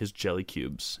want to eat his jelly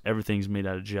cubes. Everything's made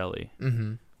out of jelly.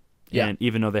 Mm-hmm. Yeah. And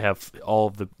even though they have all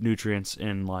of the nutrients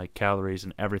and like calories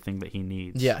and everything that he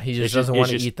needs. Yeah, he just doesn't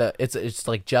want to eat the. It's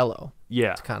like Jello.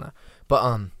 Yeah. It's kind of,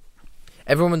 but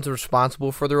everyone's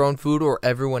responsible for their own food, or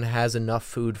everyone has enough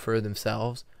food for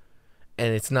themselves,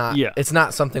 and it's not. Yeah. It's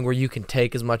not something where you can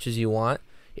take as much as you want.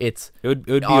 It would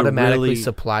be automatically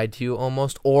supplied to you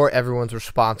almost, or everyone's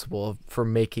responsible for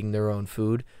making their own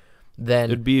food. Then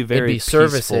it'd be very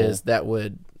services peaceful. that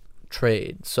would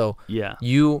trade. So Yeah.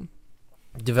 you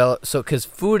develop because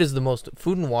food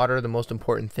and water are the most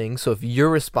important thing. So if you're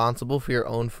responsible for your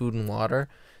own food and water,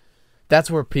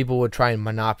 that's where people would try and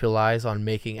monopolize on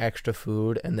making extra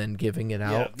food and then giving it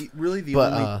out.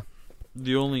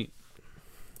 The only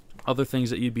other things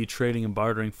that you'd be trading and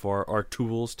bartering for are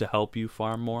tools to help you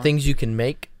farm more. Things you can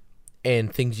make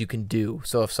and things you can do.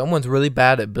 So if someone's really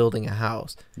bad at building a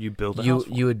house, you build a house for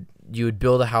you would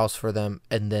build a house for them,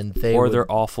 and then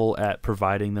they're awful at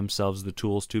providing themselves the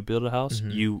tools to build a house.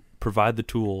 Mm-hmm. You provide the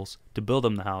tools to build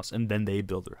them the house, and then they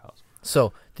build their house.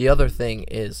 So the other thing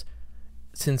is,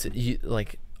 since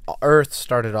Earth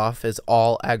started off as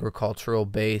all agricultural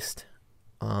based,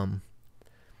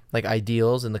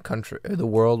 ideals in the country, the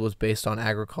world was based on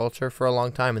agriculture for a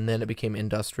long time, and then it became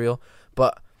industrial.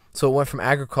 But so it went from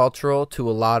agricultural to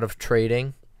a lot of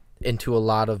trading, into a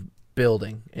lot of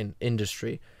building and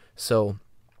industry. So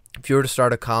if you were to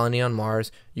start a colony on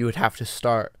Mars, you would have to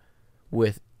start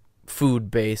with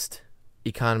food-based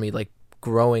economy, like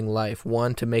growing life.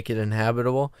 1, to make it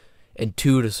inhabitable, and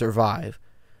 2, to survive.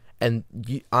 And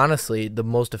honestly, the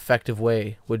most effective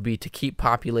way would be to keep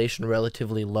population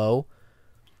relatively low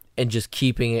and just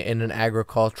keeping it in an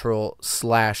agricultural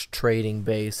 / trading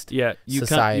based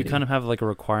society. You kind of have like a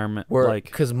requirement,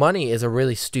 because money is a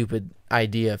really stupid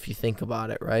idea if you think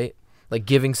about it, right? Like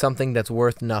giving something that's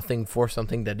worth nothing for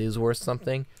something that is worth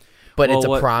something, but it's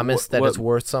a promise that it's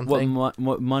worth something. What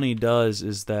money does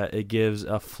is that it gives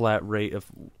a flat rate of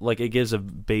it gives a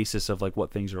basis of like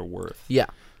what things are worth. Yeah.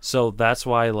 So that's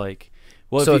why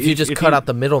if you just cut out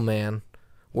the middleman,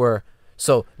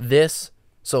 so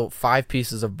 5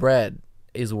 pieces of bread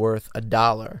is worth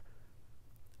 $1.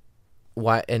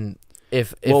 Why? And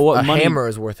if hammer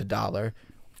is worth $1,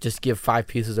 just give 5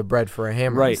 pieces of bread for a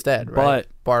hammer instead, right? But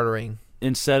bartering.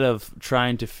 Instead of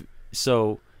trying to,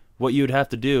 so what you would have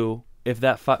to do if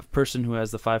that person who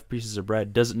has the 5 pieces of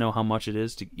bread doesn't know how much it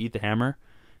is to get the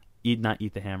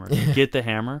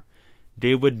hammer,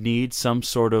 they would need some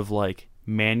sort of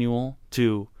manual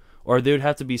or there would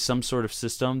have to be some sort of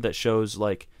system that shows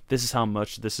this is how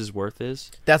much this is worth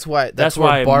is. That's why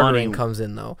bartering comes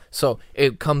in though. So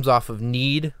it comes off of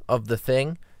need of the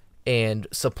thing and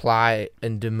supply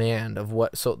and demand of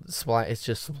what. So supply, it's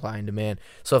just supply and demand.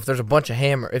 So if there's a bunch of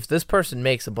if this person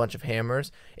makes a bunch of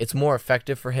hammers, it's more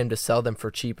effective for him to sell them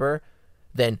for cheaper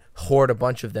than hoard a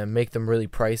bunch of them, make them really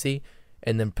pricey,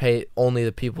 and then pay only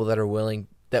the people that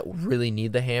really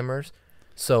need the hammers.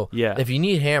 So Yeah. if you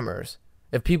need hammers,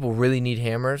 if people really need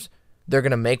hammers, they're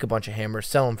going to make a bunch of hammers,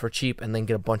 sell them for cheap, and then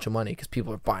get a bunch of money because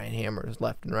people are buying hammers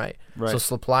left and right. Right. So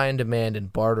supply and demand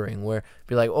and bartering, where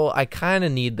be like, oh, I kind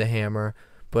of need the hammer,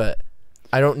 but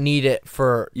I don't need it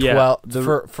for 12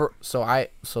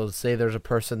 so say there's a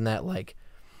person that like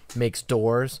makes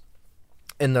doors,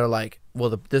 and they're like,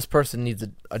 well, this person needs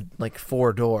like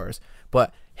 4 doors,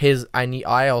 but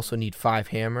I also need 5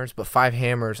 hammers, but 5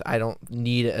 hammers I don't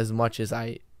need as much as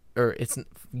it's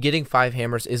getting 5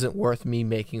 hammers isn't worth me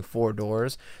making 4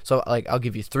 doors. So like I'll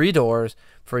give you 3 doors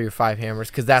for your 5 hammers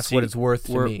because that's what it's worth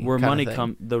to me. Where money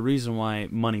the reason why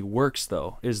money works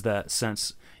though is that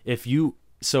since if you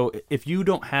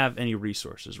don't have any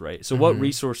resources, right? So what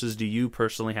resources do you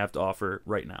personally have to offer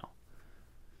right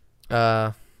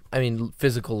now? I mean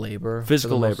physical labor.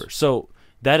 So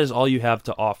that is all you have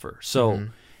to offer. So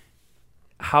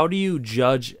how do you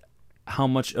judge how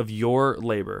much of your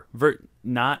labor,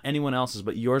 not anyone else's,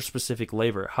 but your specific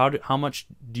labor, how much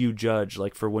do you judge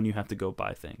like for when you have to go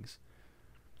buy things?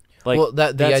 Like, well,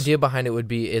 the idea behind it would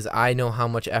be is I know how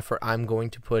much effort I'm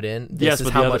going to put in. This is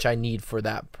how much I need for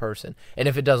that person. And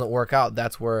if it doesn't work out,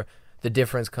 that's where the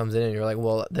difference comes in, and you're like,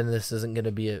 well, then this isn't going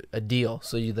to be a deal.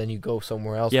 So then you go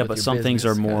somewhere else. Yeah, with but your some things are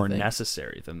business more kind of thing.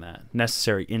 necessary than that.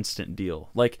 Necessary instant deal.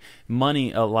 Like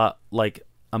money, a lot like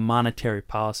a monetary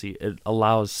policy, it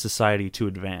allows society to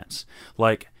advance.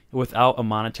 Like without a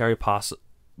monetary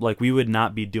like we would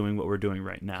not be doing what we're doing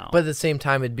right now. But at the same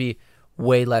time, it'd be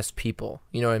way less people.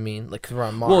 You know what I mean? Like 'cause we're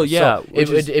on Mars. Well, yeah, so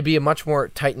it'd be a much more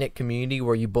tight-knit community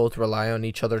where you both rely on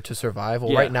each other to survive.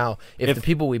 Well, right now, if the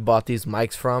people we bought these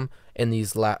mics from and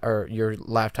these or your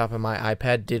laptop and my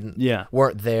iPad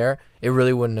weren't there, it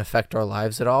really wouldn't affect our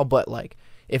lives at all. But like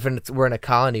if we're in a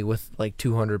colony with like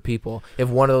 200 people, if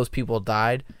one of those people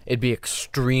died, it'd be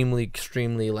extremely,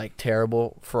 extremely like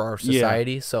terrible for our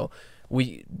society. So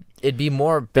it'd be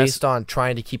more based on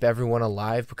trying to keep everyone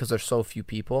alive because there's so few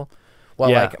people.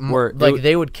 Well,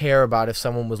 they would care about if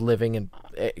someone was living in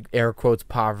air quotes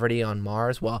poverty on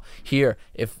Mars. Well, here,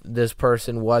 if this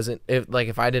person wasn't,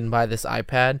 if I didn't buy this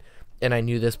iPad and I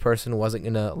knew this person wasn't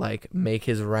gonna like make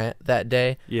his rent that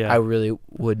day, I really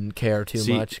wouldn't care too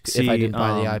much if I didn't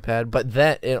buy the iPad. But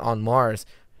on Mars,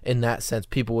 in that sense,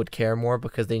 people would care more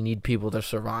because they need people to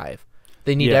survive.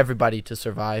 They need everybody to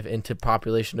survive and to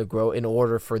population to grow in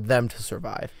order for them to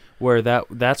survive. Where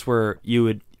that's where you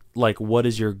would like, what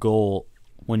is your goal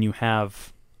when you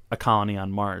have a colony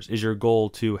on Mars? Is your goal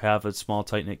to have a small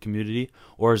tight-knit community,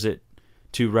 or is it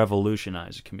to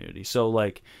revolutionize a community? So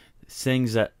like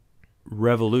things that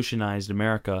revolutionized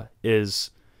America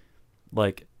is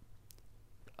like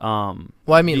well,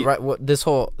 I mean, this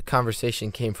whole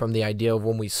conversation came from the idea of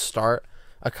when we start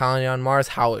a colony on Mars,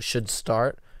 how it should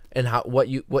start and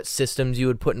what systems you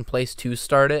would put in place to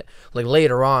start it. Like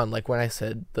later on, like when I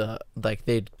said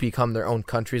they'd become their own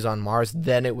countries on Mars,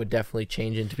 then it would definitely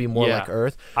change into be more like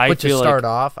Earth. But to start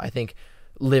off, I think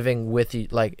living with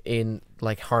in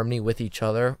harmony with each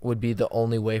other would be the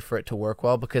only way for it to work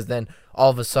well, because then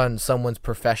all of a sudden someone's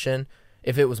profession,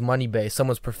 if it was money based,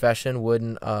 someone's profession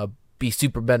wouldn't be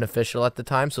super beneficial at the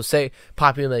time. So say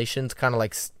population's kind of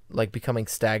like becoming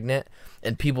stagnant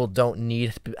and people don't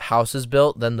need houses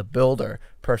built, then the builder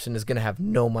person is going to have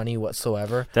no money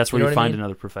whatsoever. That's where you find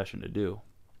another profession to do.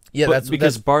 Yeah, but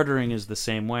because bartering is the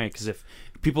same way, because if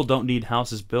people don't need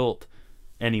houses built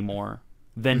anymore,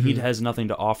 then he has nothing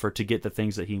to offer to get the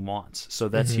things that he wants. So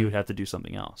that's he would have to do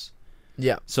something else.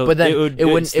 Yeah. So but then it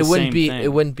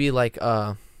wouldn't be like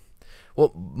well,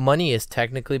 money is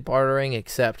technically bartering,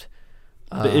 except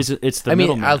it's the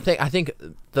middleman. I think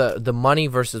the money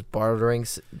versus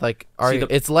bartering's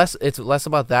it's less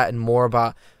about that and more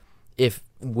about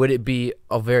would it be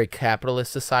a very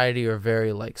capitalist society or a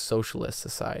very like socialist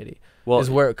society. Well, is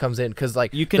where it comes in, because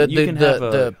like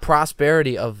the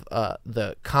prosperity of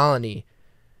the colony.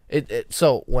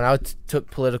 So when I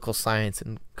took political science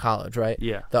in college, right?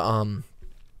 Yeah.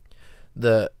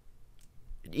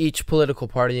 Each political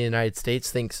party in the United States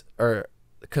thinks, or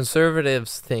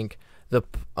conservatives think, the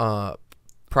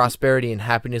prosperity and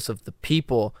happiness of the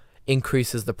people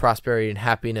increases the prosperity and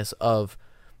happiness of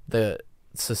the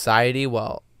society,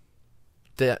 while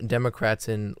Democrats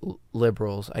and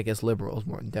liberals, I guess liberals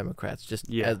more than Democrats, just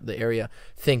as the area,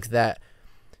 think that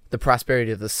the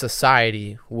prosperity of the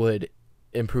society would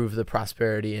improve the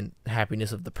prosperity and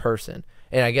happiness of the person.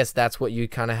 And I guess that's what you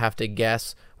kind of have to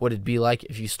guess what it'd be like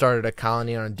if you started a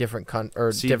colony on a different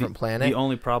different planet. The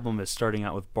only problem is starting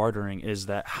out with bartering is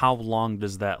that how long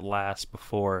does that last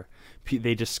before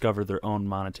they discover their own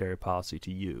monetary policy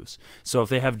to use? So if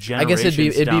they have generations, I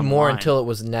guess it'd be more line, until it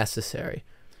was necessary.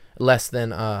 less than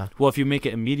Well, if you make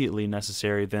it immediately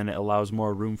necessary, then it allows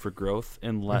more room for growth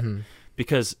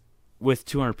because with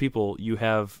 200 people, you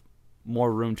have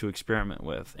more room to experiment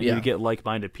with, and you get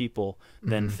like-minded people,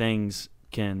 then things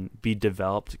can be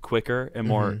developed quicker and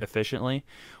more efficiently.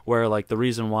 Where like the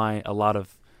reason why a lot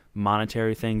of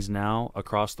monetary things now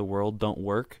across the world don't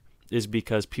work is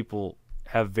because people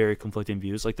have very conflicting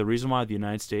views. Like the reason why the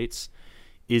United States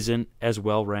isn't as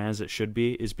well ran as it should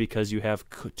be is because you have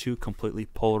two completely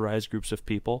polarized groups of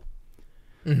people.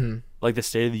 Like the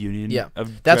State of the Union. Yeah,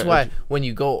 that's why when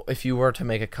you go, if you were to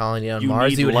make a colony on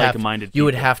Mars, you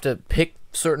would have to pick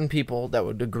certain people that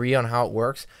would agree on how it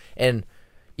works. And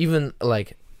even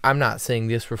like, I'm not saying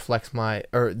this reflects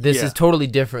this is totally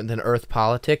different than Earth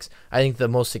politics. I think the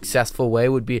most successful way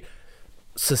would be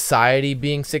society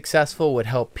being successful would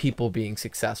help people being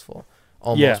successful.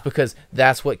 Almost because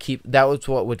that was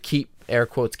what would keep, air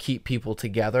quotes, keep people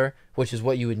together, which is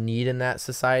what you would need in that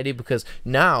society. Because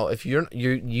now if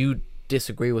you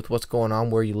disagree with what's going on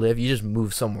where you live, you just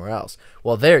move somewhere else.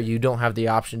 Well, there you don't have the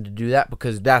option to do that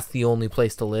because that's the only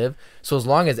place to live. So as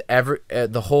long as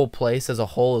the whole place as a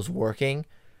whole is working,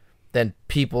 then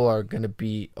people are going to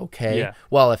be okay. Yeah.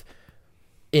 Well, if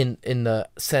in the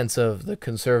sense of the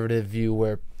conservative view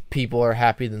where people are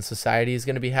happy, then society is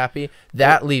going to be happy.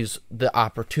 That leaves the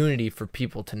opportunity for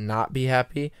people to not be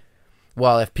happy.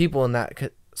 Well, if people in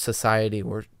that society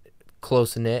were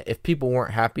close knit, if people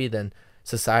weren't happy, then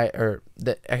society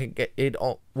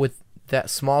with that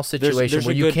small situation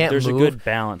where you can't move, there's a good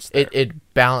balance there.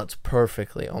 It balanced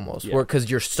perfectly almost,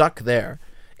 because you're stuck there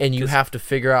and you have to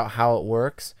figure out how it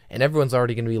works, and everyone's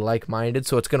already going to be like-minded,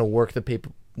 so it's going to work the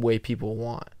way people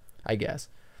want, I guess.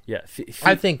 Yeah,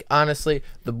 I think honestly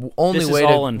the only this way is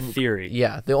all in theory.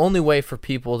 Yeah, the only way for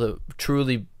people to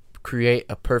truly create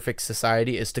a perfect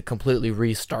society is to completely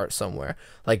restart somewhere.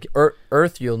 Like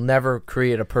Earth, you'll never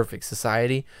create a perfect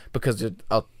society because there's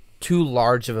too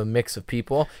large of a mix of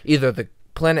people. Either the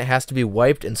planet has to be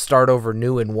wiped and start over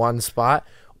new in one spot,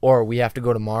 or we have to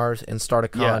go to Mars and start a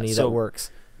colony that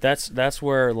works. That's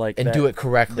where do it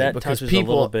correctly, because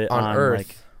people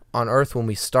on Earth, when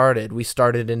we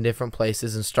started in different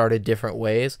places and started different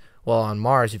ways. Well, on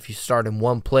Mars, if you start in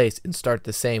one place and start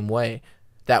the same way,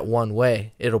 that one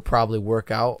way, it'll probably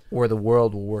work out, or the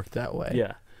world will work that way.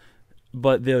 Yeah,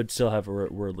 but they would still have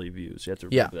worldly views. You have to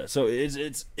remember that. So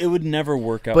it would never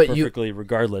work out perfectly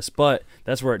regardless. But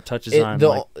that's where it touches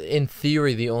on. In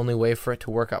theory, the only way for it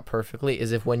to work out perfectly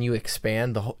is if when you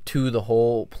expand to the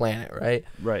whole planet, right?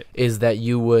 Right. Is that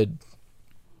you would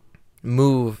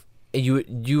move. You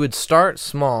would start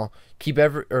small,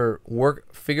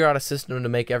 figure out a system to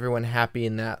make everyone happy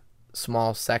in that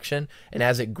small section, and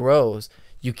as it grows,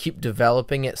 you keep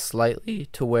developing it slightly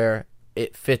to where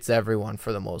it fits everyone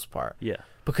for the most part. Yeah.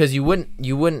 Because you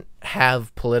wouldn't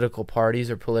have political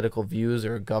parties or political views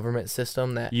or a government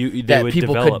system that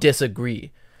people could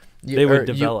disagree. They would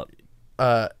develop.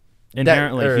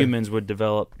 Inherently, humans would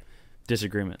develop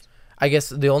disagreements. I guess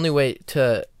the only way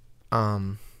to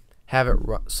have it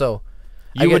so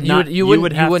you would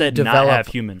have to not have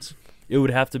humans. It would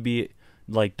have to be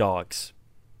like dogs.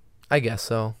 I guess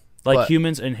so. Like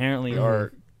humans inherently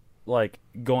are like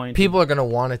going. People are going to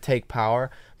want to take power,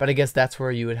 but I guess that's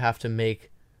where you would have to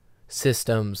make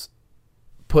systems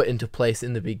put into place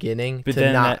in the beginning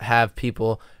to not have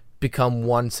people become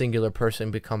one singular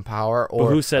person become power, or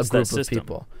who sets a group that system? Of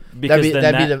people. Because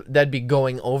that'd be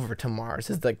going over to Mars.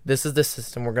 It's like, this is the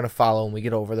system we're gonna follow when we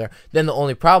get over there. Then the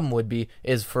only problem would be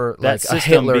for like a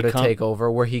Hitler to take over,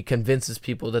 where he convinces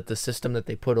people that the system that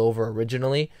they put over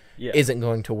originally isn't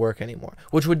going to work anymore,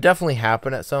 which would definitely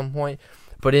happen at some point.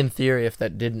 But in theory, if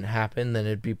that didn't happen, then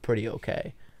it'd be pretty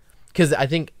okay. Because I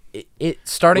think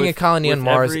starting a colony on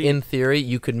Mars, in theory,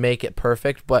 you could make it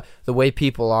perfect, but the way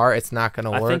people are, it's not going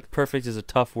to work. I think perfect is a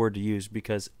tough word to use,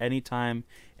 because anytime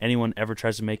anyone ever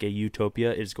tries to make a utopia,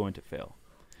 it's going to fail.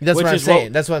 That's what I'm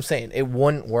saying. That's what I'm saying. It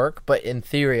wouldn't work, but in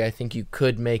theory, I think you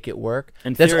could make it work.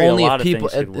 In theory, a lot of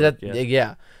things could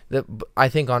work. I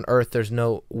think on Earth, there's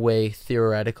no way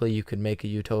theoretically you could make a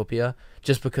utopia,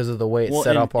 just because of the way it's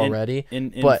set up already.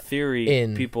 In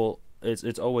theory, people,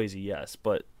 it's always a yes,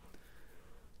 but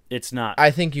it's not.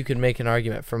 I think you could make an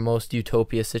argument for most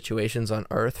utopia situations on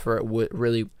Earth for it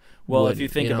if you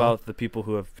think about the people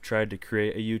who have tried to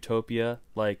create a utopia,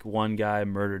 like one guy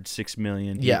murdered 6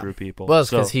 million Hebrew people. Well, it's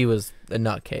because he was a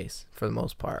nutcase for the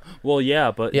most part. Well,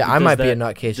 yeah, but I might be a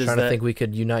nutcase trying to think we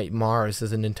could unite Mars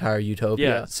as an entire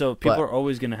utopia. Yeah, so people are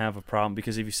always going to have a problem,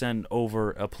 because if you send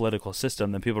over a political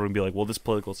system, then people are going to be like, well, this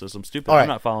political system's stupid. All right, I'm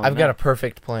not following I've got a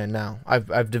perfect plan now.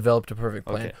 I've developed a perfect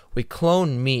plan. Okay. We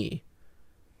clone me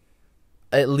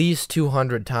at least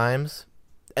 200 times,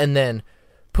 and then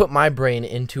put my brain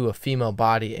into a female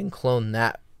body and clone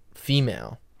that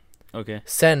female. Okay.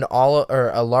 Send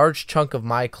a large chunk of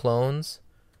my clones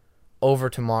over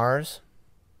to Mars,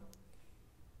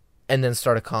 and then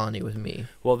start a colony with me.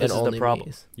 Well, this and is the only problem.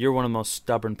 me's. You're one of the most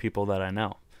stubborn people that I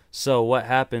know. So what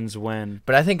happens when...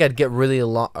 But I think I'd get really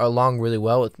along really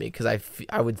well with me, because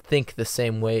I would think the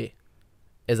same way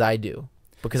as I do,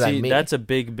 because I'm me. That's a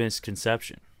big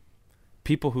misconception.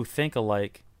 People who think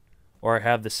alike or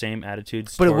have the same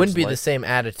attitudes But it towards wouldn't be life. the same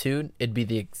attitude. It'd be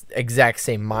the exact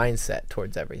same mindset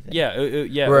towards everything. Yeah,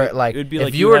 yeah. Where, like, it would be if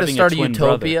like you were to having start a twin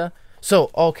utopia...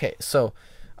 brother.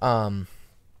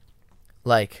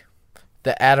 Like,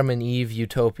 the Adam and Eve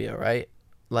utopia, right?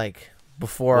 Like,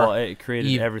 before... Well, it created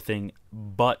Eve... everything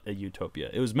but a utopia.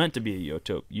 It was meant to be a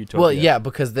utopia. Well, yeah,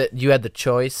 because you had the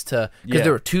choice to... Because Yeah.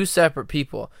 there were two separate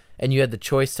people, and you had the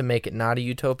choice to make it not a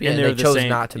utopia, and they they were the chose same,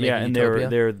 not to make yeah, it a and utopia.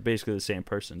 they were basically the same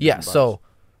person. Yeah, different so bodies.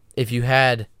 if you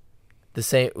had the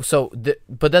same...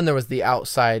 but then there was the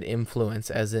outside influence,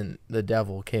 as in the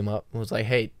devil came up and was like,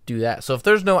 hey, do that. So if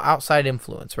there's no outside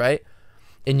influence, right,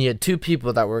 and you had two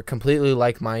people that were completely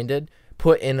like-minded,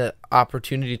 put in an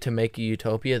opportunity to make a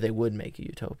utopia, they would make a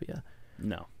utopia.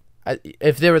 No.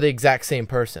 If they were the exact same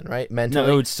person, right, mentally.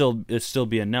 No, it'd still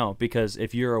be a no, because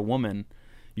if you're a woman,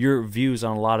 your views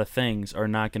on a lot of things are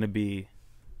not going to be...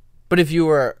 But if you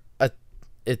were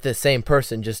the same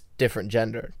person, just different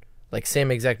gender, like same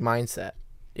exact mindset,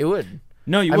 it would.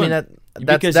 No, you I wouldn't. mean,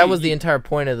 Because that was the entire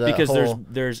point of the because whole...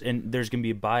 there's going to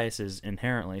be biases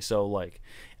inherently. So, like,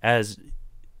 as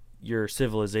your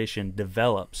civilization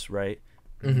develops, right,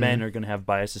 Mm-hmm. men are going to have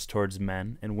biases towards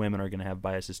men, and women are going to have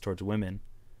biases towards women,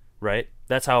 right?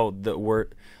 That's how the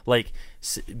word, like,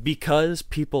 because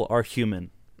people are human,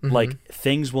 Mm-hmm. like,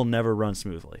 things will never run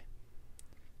smoothly.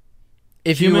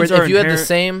 If you had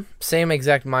the same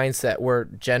exact mindset where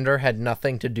gender had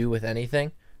nothing to do with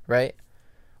anything, right?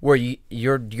 Where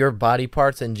your body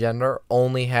parts and gender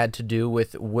only had to do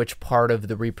with which part of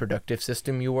the reproductive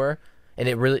system you were, and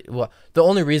the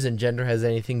only reason gender has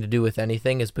anything to do with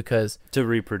anything is because To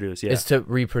reproduce, yeah. is to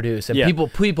reproduce, and Yeah. people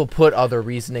put other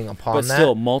reasoning upon But that.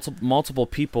 still, multiple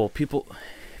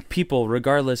people,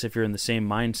 regardless if you're in the same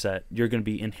mindset, you're going to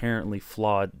be inherently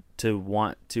flawed to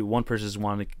want to. One person's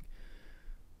wanting,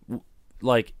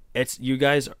 like, it's you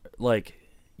guys like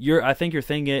I think you're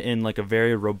thinking it in like a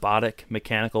very robotic,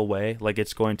 mechanical way. Like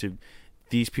it's going to,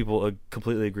 these people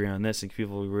completely agree on this, and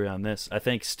people agree on this. I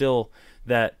think still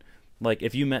that, like,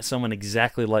 if you met someone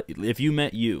exactly like, if you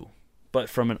met you, but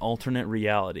from an alternate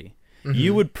reality, Mm-hmm.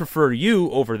 you would prefer you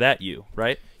over that you,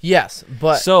 right? Yes,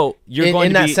 but So you're going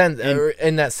in to that be sense,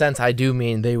 in that sense, I do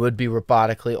mean they would be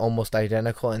robotically almost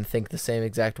identical and think the same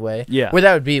exact way. Yeah. Where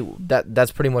that would be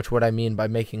that's pretty much what I mean by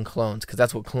making clones, because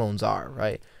that's what clones are,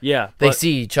 right? Yeah, They but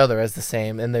see each other as the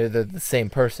same, and they're the same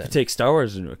person. take Star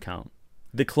Wars into account.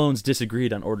 The clones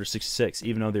disagreed on Order 66,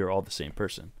 even though they were all the same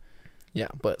person. Yeah,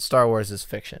 but Star Wars is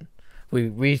fiction.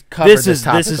 We covered this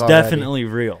topic This is already. definitely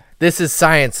real. This is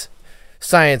science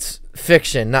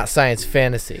fiction, not science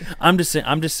fantasy. I'm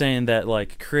just saying that,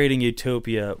 like, creating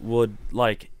utopia would,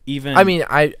 like, even. I mean,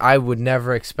 I would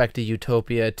never expect a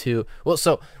utopia to... Well,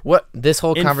 so what this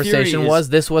whole In conversation theory was,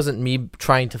 this wasn't me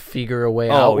trying to figure a way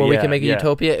out where we can make a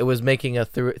utopia. It was making a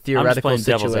theoretical playing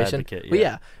devil's situation. advocate, But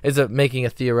yeah. it's making a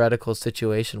theoretical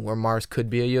situation where Mars could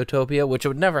be a utopia, which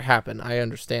would never happen. I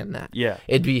understand that. Yeah.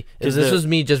 It'd be... Because This was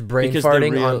me just brain because the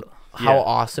farting real- on how yeah.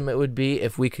 awesome it would be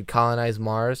if we could colonize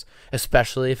Mars,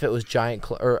 especially if it was giant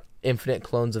or infinite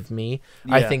clones of me.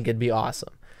 I Yeah. think it'd be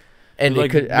awesome. And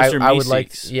Like it could... Mr. I would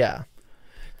like... Meeseeks. Yeah.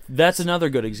 That's another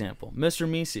good example. Mr.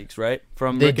 Meeseeks, right?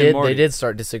 From They Rick and Morty. did. They did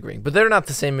start disagreeing, but they're not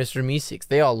the same Mr. Meeseeks.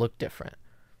 They all look different.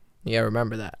 Yeah,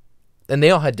 remember that. And they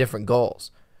all had different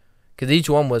goals, because each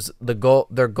one was the goal.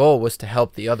 Their goal was to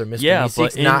help the other Mr. Yeah,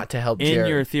 Meeseeks, but not to help in Jared.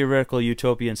 your theoretical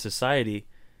utopian society,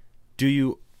 do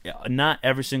you? Not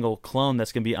every single clone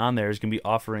that's going to be on there is going to be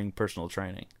offering personal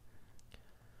training.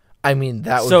 I mean,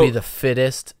 that would So- be the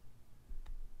fittest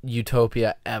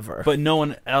utopia ever. But no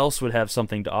one else would have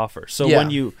something to offer. So Yeah.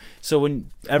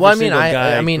 when every well, I mean, single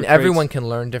guy, I mean, creates- everyone can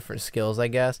learn different skills, I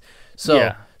guess. So,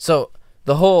 Yeah. so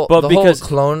the whole But the whole because-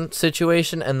 clone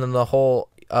situation, and then the whole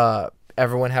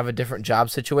everyone have a different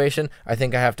job situation. I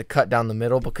think I have to cut down the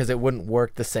middle, because it wouldn't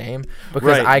work the same,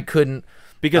 because Right. I couldn't.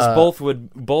 because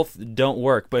both don't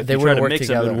work. But if they you try wouldn't to work mix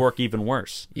them, it together. would work even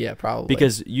worse. Yeah, probably.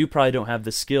 Because you probably don't have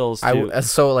the skills to.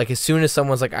 So like, as soon as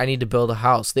someone's like, I need to build a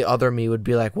house, the other me would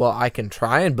be like, well, I can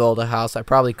try and build a house. I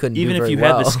probably couldn't even do if very you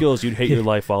well. had the skills, you'd hate your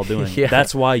life while doing it. Yeah.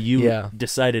 That's why you Yeah.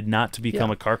 decided not to become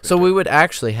Yeah. a carpenter. So we would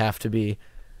actually have to be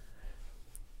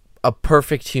a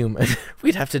perfect human.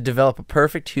 We'd have to develop a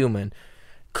perfect human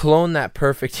clone that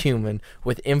perfect human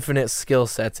with infinite skill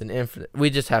sets and infinite. We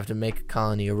just have to make a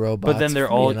colony of robots. But then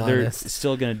they're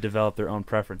still going to develop their own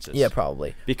preferences. Yeah,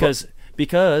 probably.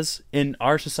 Because in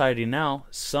our society now,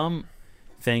 some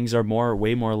things are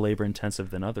way more labor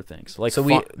intensive than other things. Like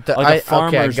a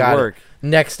farmer's work.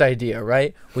 Next idea,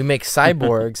 right? We make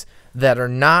cyborgs that are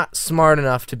not smart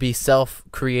enough to be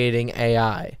self-creating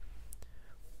AI,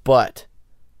 but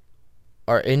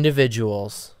are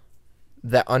individuals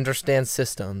that understand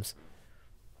systems.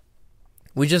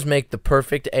 We just make the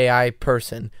perfect AI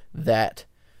person that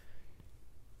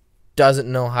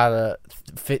doesn't know how to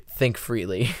think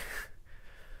freely.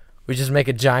 We just make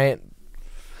a giant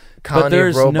colony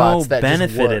of robots that just work. But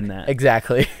there's no benefit in that.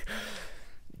 Exactly.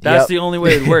 That's the only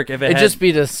way it'd work. If it'd just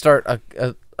be to start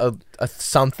a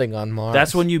something on Mars.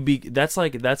 That's when that's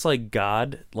like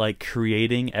God like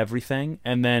creating everything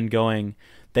and then going,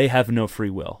 they have no free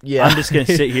will. Yeah. I'm just gonna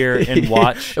sit here and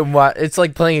watch. It's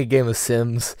like playing a game of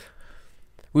Sims.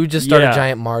 We would just start a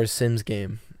giant Mars Sims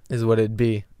game, is what it'd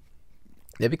be.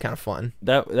 It'd be kind of fun.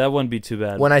 That wouldn't be too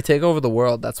bad. When I take over the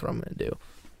world, that's what I'm gonna do.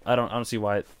 I don't see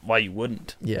why you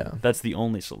wouldn't. Yeah. That's the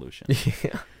only solution.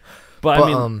 Yeah. But I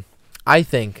mean, I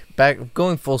think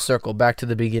going full circle back to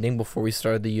the beginning before we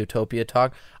started the Utopia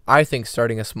talk, I think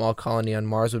starting a small colony on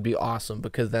Mars would be awesome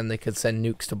because then they could send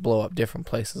nukes to blow up different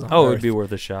places on Earth. It'd be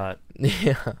worth a shot.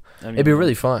 Yeah. It'd be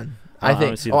really fun. I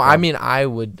think. I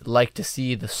would like to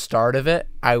see the start of it.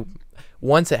 I'd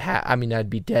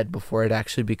be dead before it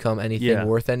actually become anything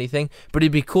worth anything. But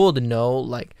it'd be cool to know,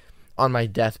 like, on my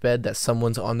deathbed that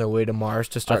someone's on their way to Mars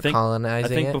to start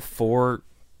colonizing it. I think before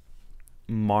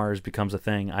Mars becomes a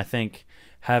thing, I think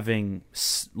having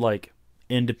like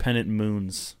independent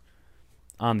moons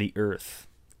on the Earth,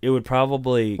 it would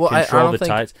probably control the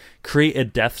tides, create a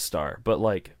Death Star, but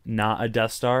like not a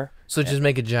Death Star. So just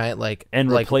make a giant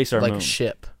replace our moon,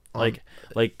 ship,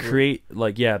 create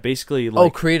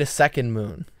create a second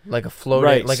moon, like a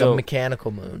floating, a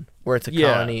mechanical moon where it's a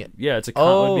colony. Yeah, it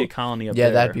would be a colony up there.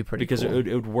 Yeah, that'd be pretty cool. Because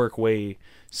it would work way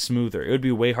smoother. It would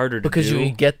be way harder to do. Because you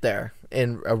could get there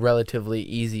in a relatively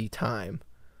easy time.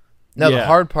 Now, the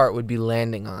hard part would be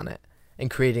landing on it and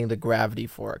creating the gravity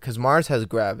for it. Because Mars has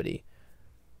gravity.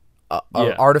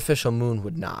 An artificial moon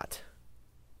would not.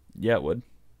 Yeah, it would.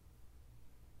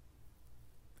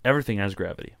 Everything has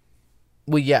gravity.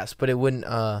 Well, yes, but it wouldn't...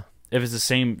 if it's the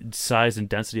same size and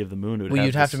density of the moon,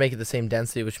 you'd have to make it the same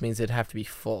density, which means it'd have to be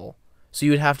full. So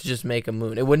you would have to just make a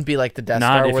moon. It wouldn't be like the Death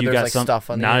Star where there's stuff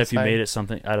on the inside. Not if you made it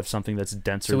out of something that's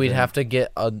denser. So we'd have to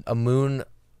get a moon,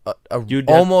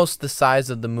 almost the size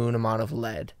of the moon amount of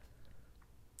lead.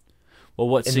 Well,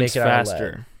 what sinks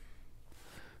faster?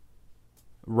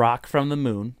 Rock from the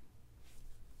moon.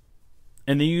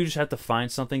 And then you just have to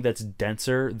find something that's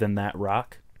denser than that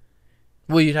rock.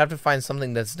 Well, you'd have to find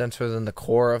something that's denser than the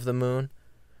core of the moon,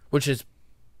 which is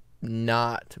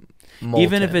not molten.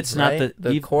 Even if it's right? not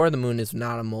the core of the moon is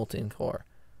not a molten core,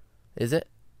 is it?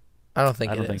 I don't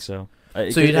think so.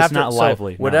 So you'd have to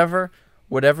lively. So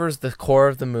whatever's the core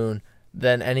of the moon,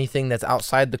 then anything that's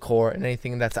outside the core and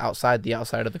anything that's outside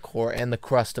of the core and the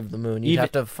crust of the moon, you'd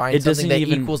have to find something that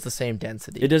equals the same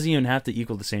density. It doesn't even have to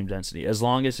equal the same density, as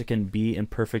long as it can be in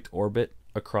perfect orbit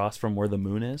across from where the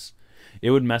moon is.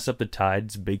 It would mess up the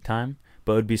tides big time,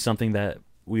 but it would be something that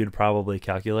we would probably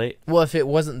calculate. Well, if it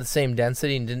wasn't the same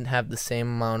density and didn't have the same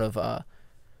amount of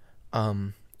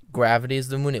gravity as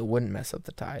the moon, it wouldn't mess up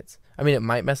the tides. I mean, it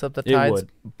might mess up the tides,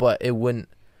 but it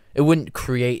wouldn't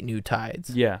create new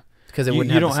tides. Yeah. Because it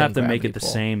wouldn't. You don't have to make it the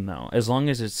same though. As long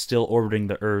as it's still orbiting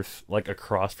the Earth, like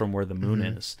across from where the moon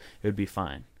is, it would be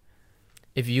fine.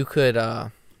 If you could,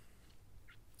 it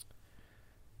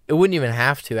wouldn't even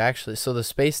have to actually. So the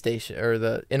space station or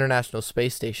the International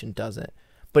Space Station doesn't.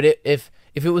 But if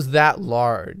it was that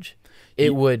large,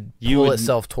 it would pull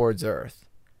itself towards Earth.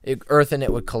 Earth and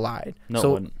it would collide. No, it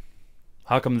wouldn't.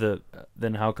 How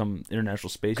come International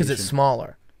Space Station? Because it's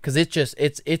smaller. Because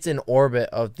it's in orbit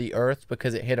of the Earth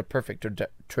because it hit a perfect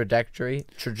trajectory.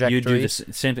 You do the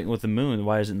same thing with the moon.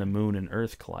 Why isn't the moon and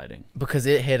Earth colliding? Because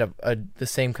it hit the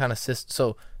same kind of system.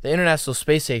 So the International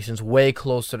Space Station's way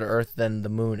closer to Earth than the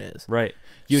moon is. Right.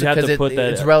 You'd have to put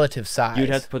that. It's relative size.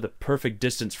 You'd have to put the perfect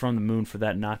distance from the moon for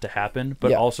that not to happen,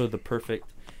 but also the perfect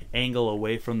angle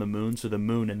away from the moon so the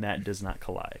moon and that does not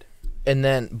collide. And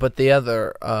then, but the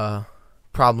other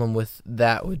problem with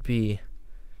that would be.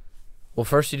 Well,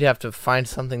 first you'd have to find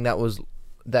something that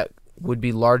would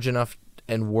be large enough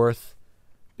and worth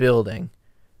building.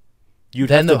 You'd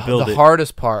have to build it. The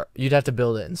hardest part, you'd have to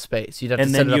build it in space. You'd have to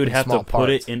set it up in small parts. And then you'd have to put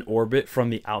it in orbit from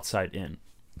the outside in.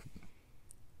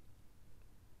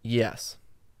 Yes.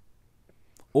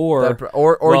 Or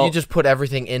you just put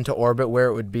everything into orbit where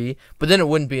it would be, but then it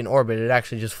wouldn't be in orbit. It'd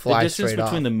actually just fly straight off. The distance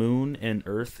between the moon and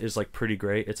Earth is like pretty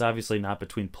great. It's obviously not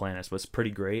between planets, but it's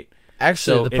pretty great.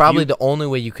 Actually, the only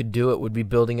way you could do it would be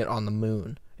building it on the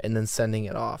moon and then sending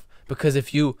it off. Because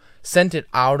if you sent it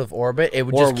out of orbit, it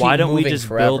would just keep moving forever. Or why don't we just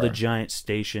build a giant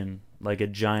station, like a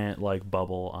giant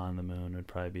bubble on the moon? Would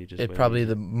probably be just. It'd probably be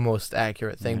the most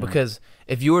accurate thing, because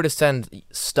if you were to send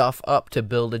stuff up to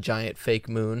build a giant fake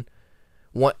moon,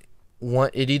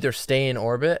 it'd either stay in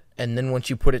orbit, and then once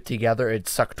you put it together, it'd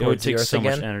suck towards the Earth again. It would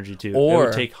take so much energy too. It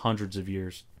would take hundreds of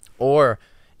years. Or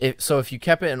if you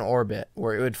kept it in orbit,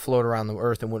 where it would float around the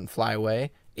Earth and wouldn't fly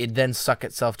away, it'd then suck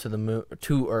itself to the moon,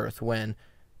 to Earth when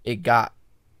it got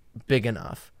big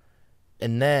enough.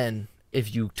 And then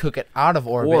if you took it out of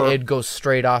orbit, it'd go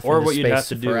straight off into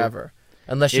space forever.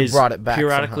 Unless you brought it back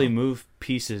periodically somehow. Move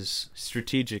pieces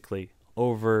strategically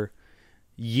over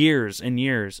years and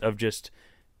years of just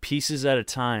pieces at a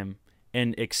time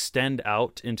and extend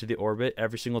out into the orbit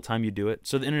every single time you do it.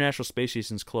 So the International Space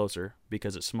Station's closer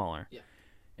because it's smaller. Yeah.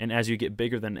 And as you get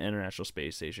bigger than the International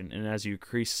Space Station, and as you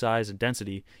increase size and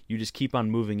density, you just keep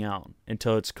on moving out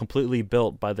until it's completely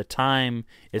built. By the time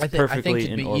it's perfectly in orbit. I think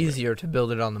it'd be easier to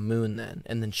build it on the moon then,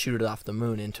 and then shoot it off the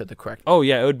moon into the correct. Oh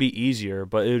yeah, it would be easier,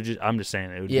 but I'm just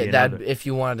saying it would. Yeah, that if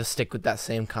you wanted to stick with that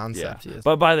same concept. Yeah.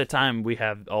 But by the time we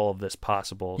have all of this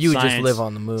possible, you would just live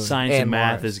on the moon. Science and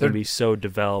math is going to be so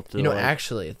developed.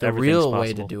 Actually, the real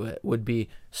way to do it would be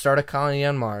start a colony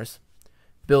on Mars,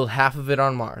 build half of it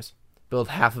on Mars. Build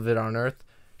half of it on Earth,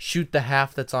 shoot the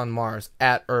half that's on Mars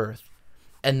at Earth,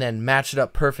 and then match it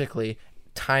up perfectly,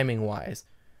 timing-wise.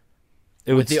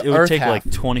 It would take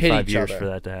like 25 years for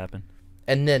that to happen.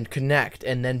 And then connect,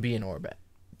 and then be in orbit.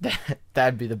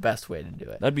 That'd be the best way to do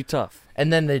it. That'd be tough.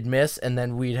 And then they'd miss, and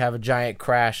then we'd have a giant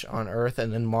crash on Earth,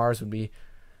 and then Mars would be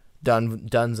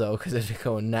donezo, because it'd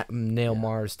go and nail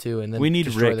Mars too, and then we need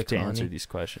Rick to answer these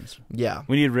questions. Yeah.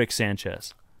 We need Rick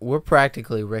Sanchez. We're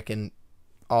practically Rick and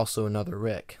also another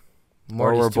Rick.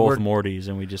 Or we're both Mortys,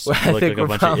 and we just look like a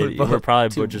bunch of idiots. We're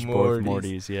probably just both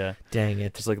Mortys, yeah. Dang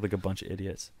it. Just look like a bunch of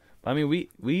idiots. I mean, we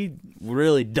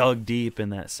really dug deep in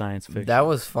that science fiction. That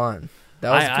was fun.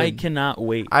 That was I cannot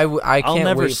wait. I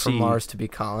can't wait for Mars to be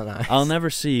colonized. I'll never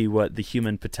see what the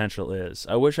human potential is.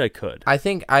 I wish I could. I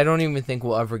don't even think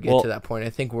we'll ever get to that point. I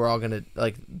think we're all going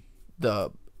to,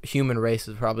 the human race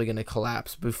is probably going to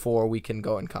collapse before we can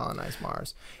go and colonize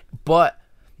Mars. But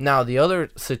now, the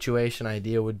other situation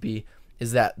idea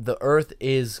is that the Earth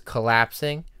is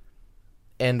collapsing,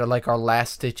 and our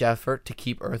last-ditch effort to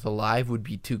keep Earth alive would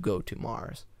be to go to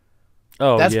Mars.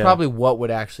 Oh, that's probably what would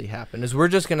actually happen, is we're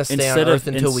just going to stay on Earth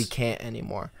until we can't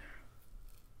anymore.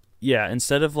 Yeah,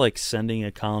 instead of, sending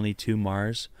a colony to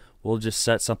Mars, we'll just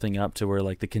set something up to where,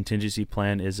 the contingency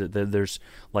plan is that there's,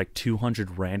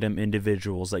 200 random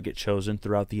individuals that get chosen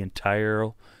throughout the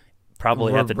entire...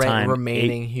 Probably at the time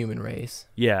remaining human race.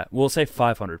 Yeah, we'll say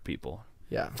 500 people.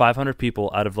 Yeah, 500 people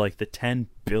out of the 10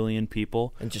 billion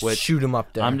people, and just shoot them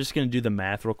up there. I'm just gonna do the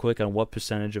math real quick on what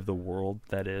percentage of the world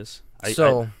that is.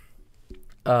 Well,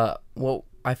 I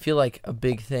feel like a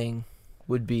big thing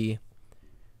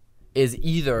is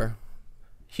either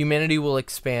humanity will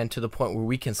expand to the point where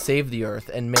we can save the Earth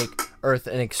and make Earth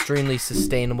an extremely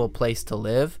sustainable place to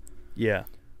live. Yeah.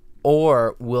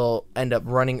 Or we'll end up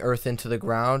running Earth into the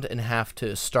ground and have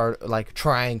to start,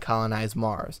 try and colonize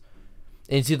Mars.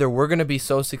 And it's either we're going to be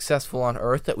so successful on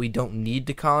Earth that we don't need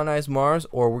to colonize Mars,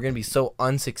 or we're going to be so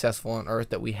unsuccessful on Earth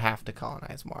that we have to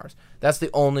colonize Mars. That's the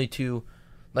only two,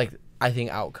 I think,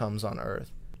 outcomes on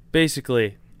Earth.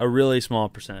 Basically, a really small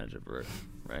percentage of Earth,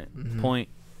 right? Mm-hmm.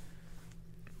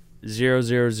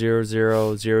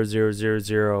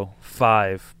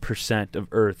 0.0000005% of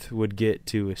Earth would get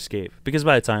to escape, because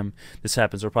by the time this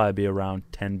happens, there'll probably be around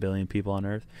 10 billion people on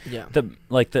Earth. Yeah.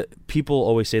 The people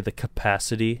always say the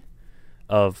capacity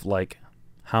of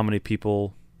how many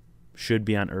people should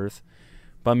be on Earth,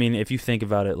 but I mean, if you think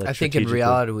about it, I think in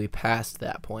reality we passed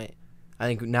that point. I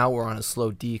think now we're on a slow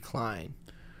decline.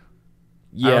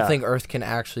 Yeah. I don't think Earth can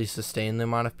actually sustain the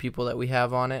amount of people that we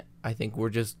have on it. I think we're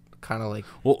just kind of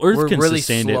Earth can really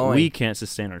sustain it. We can't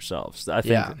sustain ourselves. I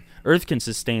think Earth can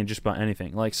sustain just about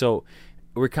anything. So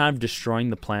we're kind of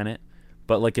destroying the planet,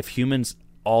 but if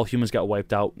all humans got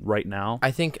wiped out right now,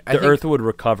 I think Earth would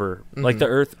recover. Mm-hmm. The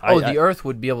Earth. The Earth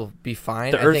would be able to be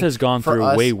fine. The Earth has gone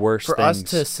through way worse things. For us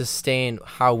to sustain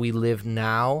how we live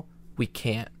now, we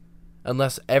can't,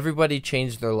 unless everybody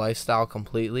changed their lifestyle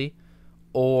completely,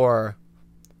 or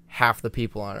half the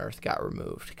people on Earth got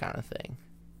removed, kind of thing.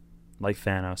 Like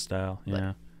Thanos style,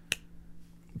 yeah.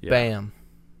 Bam.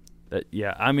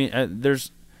 I mean, there's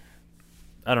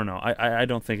I don't know. I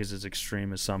don't think it's as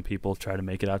extreme as some people try to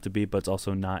make it out to be, but it's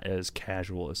also not as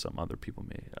casual as some other people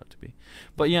make it out to be.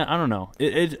 But yeah, I don't know.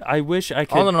 I wish I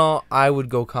could. All in all, I would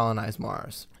go colonize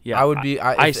Mars. Yeah, I would be.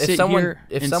 If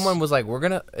someone was like,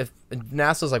 if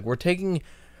NASA's like, we're taking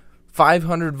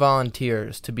 500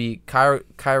 volunteers to be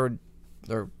cryogenically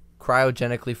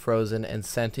frozen and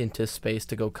sent into space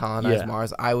to go colonize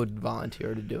Mars, I would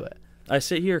volunteer to do it. I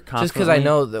sit here confidently. Just because I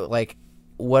know that, like,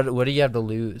 what do you have to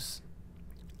lose?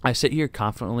 I sit here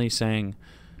confidently saying,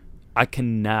 I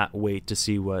cannot wait to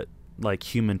see what like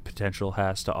human potential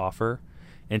has to offer.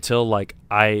 Until like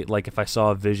if I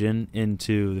saw a vision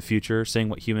into the future, saying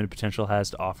what human potential has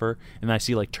to offer, and I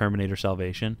see like Terminator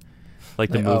Salvation,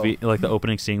 like the movie, like the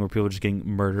opening scene where people are just getting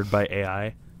murdered by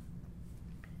AI.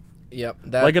 Yep.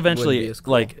 That like eventually, would be as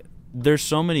cool. like there's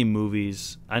so many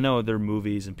movies. I know they're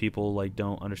movies and people like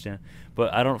don't understand,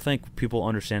 but I don't think people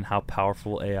understand how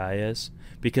powerful AI is.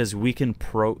 Because we can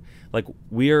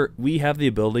we have the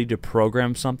ability to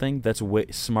program something that's way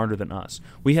smarter than us.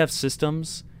 We have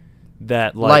systems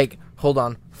that like hold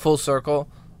on, full circle,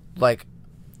 like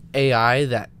AI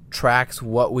that tracks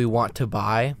what we want to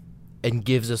buy and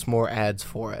gives us more ads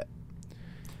for it.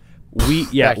 We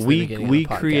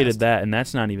created that, and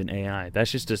that's not even AI. That's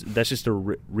just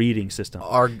a reading system.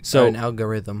 An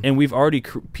algorithm. And we've already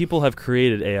people have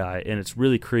created AI, and it's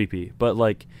really creepy. But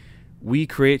like. We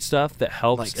create stuff that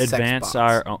helps advance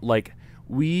our our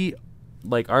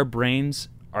brains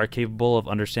are capable of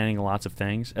understanding lots of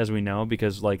things, as we know,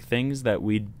 because like things that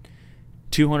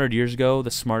 200 years ago, the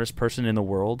smartest person in the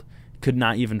world could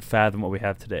not even fathom what we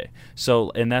have today. So,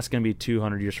 and that's going to be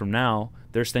 200 years from now.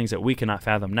 There's things that we cannot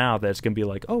fathom now that's going to be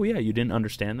like, oh yeah, you didn't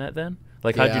understand that then?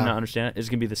 Like, how'd you not understand it? It's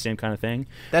going to be the same kind of thing.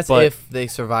 That's if they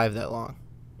survive that long.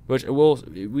 Which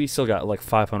we still got like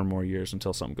 500 more years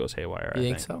until something goes haywire. You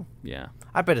think so? Yeah.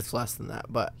 I bet it's less than that,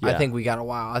 but I think we got a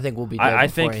while. I think we'll be dead I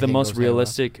think the most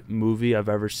realistic movie I've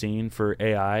ever seen for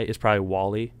AI is probably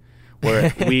WALL-E,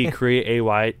 where we create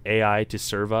AI to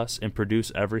serve us and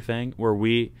produce everything, where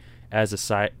we as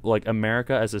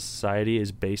America as a society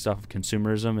is based off of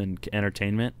consumerism and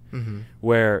entertainment,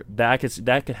 where that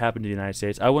could happen to the United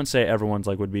States. I wouldn't say everyone's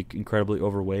like would be incredibly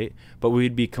overweight, but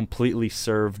we'd be completely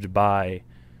served by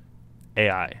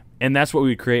AI, and that's what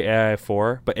we create AI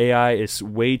for. But AI is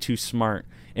way too smart,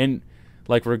 and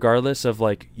like regardless of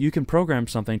like you can program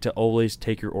something to always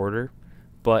take your order,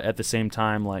 but at the same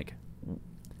time like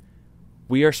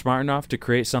we are smart enough to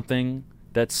create something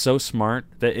that's so smart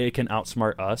that it can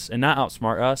outsmart us, and not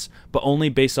outsmart us, but only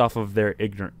based off of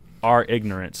our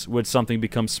ignorance would something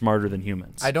become smarter than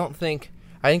humans. I think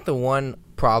the one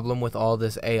problem with all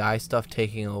this AI stuff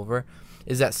taking over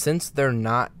is that since they're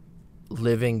not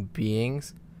living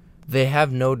beings, they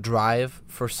have no drive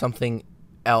for something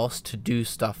else to do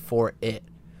stuff for it.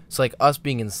 So like us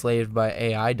being enslaved by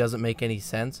AI doesn't make any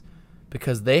sense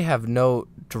because they have no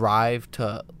drive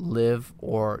to live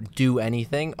or do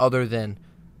anything other than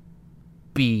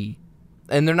be.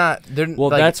 And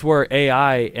that's where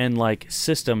AI and like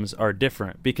systems are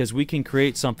different, because we can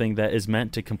create something that is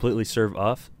meant to completely serve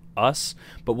us,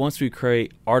 but once we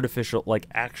create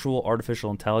actual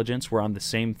artificial intelligence, we're on the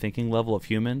same thinking level of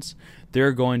humans.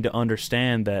 They're going to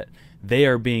understand that they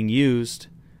are being used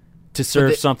to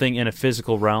serve something in a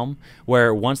physical realm,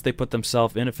 where once they put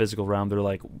themselves in a physical realm, they're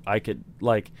like,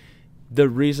 the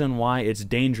reason why it's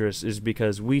dangerous is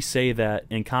because we say that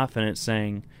in confidence,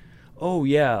 saying, oh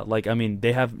yeah,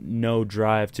 they have no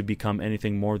drive to become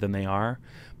anything more than they are,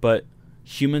 but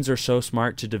humans are so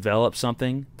smart to develop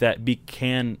something that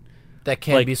can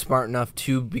be smart enough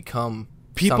to become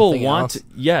something else.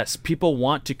 People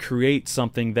want to create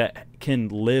something that can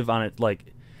live on it,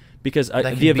 because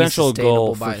the eventual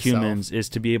goal for humans is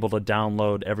to be able to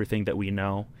download everything that we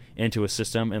know into a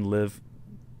system and live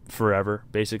forever,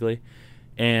 basically.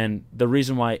 And the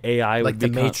reason why AI would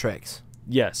become, the Matrix.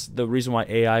 Yes, the reason why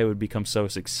AI would become so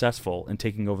successful in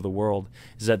taking over the world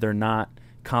is that they're not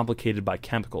complicated by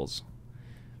chemicals.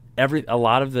 A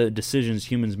lot of the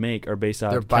decisions humans make are based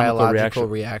on biological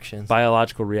reactions.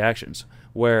 Biological reactions,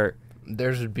 where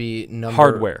theirs would be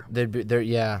hardware.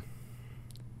 Yeah.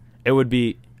 It would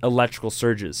be electrical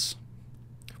surges.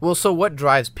 Well, so what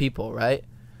drives people, right?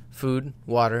 Food,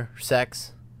 water,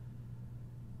 sex.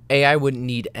 AI wouldn't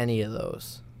need any of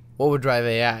those. What would drive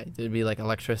AI? It'd be like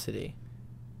electricity.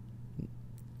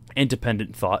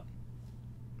 Independent thought.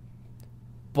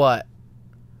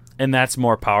 And that's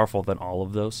more powerful than all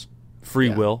of those. Free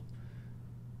will.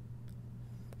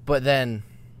 But then,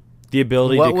 the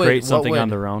ability to create something on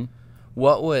their own.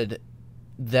 What would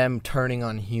them turning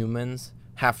on humans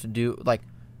have to do?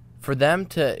 For them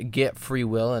to get free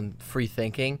will and free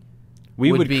thinking,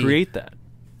 we would create that.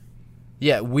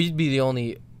 Yeah, we'd be the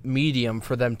only medium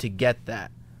for them to get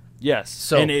that. Yes,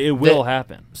 So and it will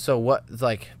happen. So what,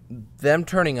 like, them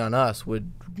turning on us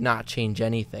would not change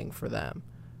anything for them.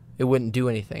 It wouldn't do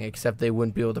anything, except they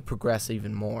wouldn't be able to progress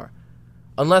even more.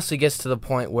 Unless it gets to the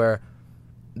point where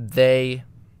they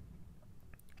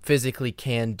physically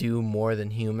can do more than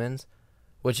humans,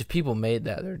 which if people made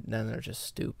that, then they're just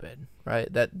stupid, right?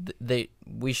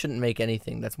 We shouldn't make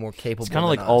anything that's more capable. It's kind of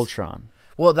like us. Ultron.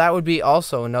 Well, that would be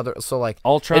also another. So like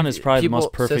Ultron is probably the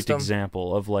most perfect system,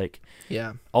 example of like.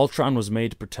 Yeah. Ultron was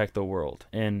made to protect the world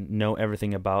and know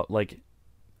everything about, like,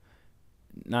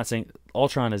 not saying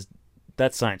Ultron is,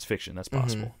 that's science fiction, that's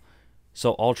possible. Mm-hmm.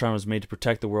 So Ultron was made to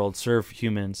protect the world, serve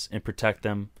humans, and protect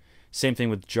them. Same thing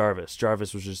with Jarvis.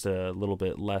 Jarvis was just a little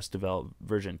bit less developed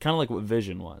version, kind of like what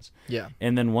Vision was. Yeah.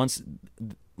 And then once,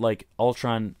 like,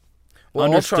 Ultron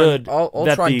understood Ultron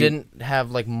that didn't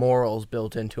have, like, morals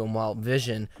built into him, while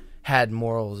Vision had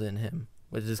morals in him,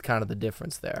 which is kind of the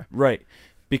difference there. Right.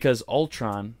 Because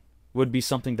Ultron would be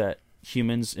something that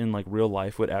humans in, like, real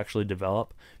life would actually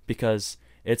develop, because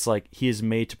it's like he is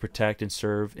made to protect and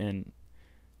serve, and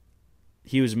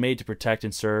he was made to protect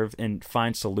and serve and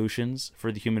find solutions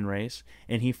for the human race,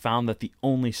 and he found that the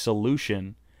only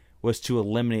solution was to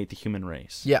eliminate the human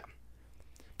race. Yeah.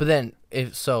 But then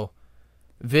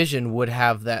Vision would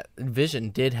have that. Vision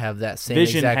did have that same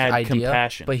Vision exact had idea,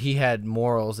 compassion, but he had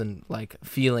morals and, like,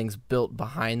 feelings built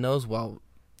behind those, while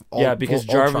because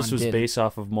Jarvis Ultron was didn't. based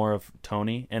off of more of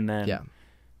Tony, and then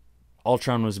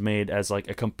Ultron was made as, like,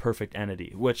 a perfect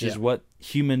entity, which is what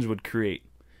humans would create,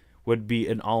 would be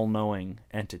an all-knowing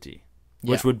entity,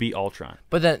 which would be Ultron.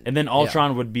 But then, and then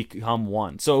Ultron would become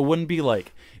one. So it wouldn't be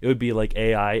like, it would be like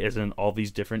AI as in all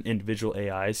these different individual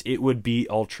AIs. It would be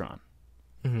Ultron.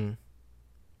 Mm-hmm.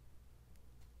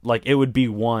 Like, it would be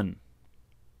one.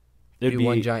 It'd be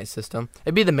one giant system.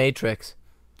 It'd be the Matrix.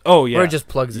 Oh yeah, where it just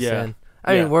plugs us in.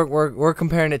 I mean, we're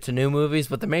comparing it to new movies,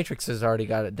 but the Matrix has already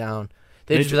got it down.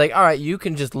 They'd just be like, all right, you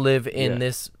can just live in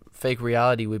this fake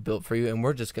reality we built for you, and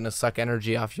we're just gonna suck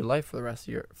energy off your life for the rest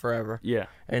of your forever. Yeah.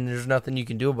 And there's nothing you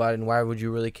can do about it. And why would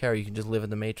you really care? You can just live in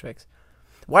the Matrix.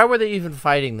 Why were they even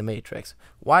fighting the Matrix?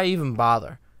 Why even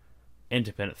bother?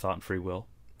 Independent thought and free will.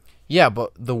 Yeah,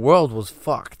 but the world was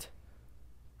fucked,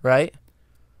 right?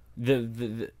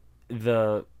 The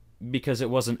because it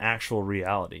wasn't actual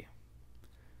reality.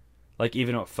 Like,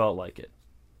 even though it felt like it.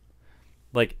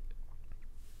 Like,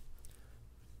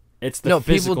 it's the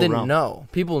physical people didn't realm. know.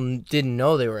 People didn't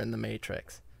know they were in the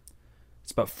Matrix.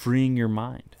 It's about freeing your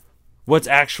mind. What's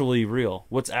actually real?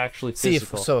 What's actually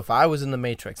physical? See, if I was in the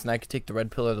Matrix and I could take the red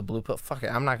pill or the blue pill, fuck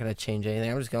it, I'm not gonna change anything.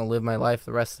 I'm just gonna live my life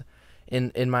the rest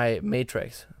in my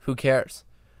Matrix. Who cares?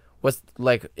 What's,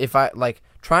 like, if I, like,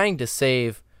 trying to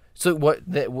save? So what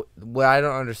I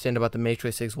don't understand about the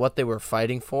Matrix is what they were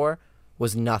fighting for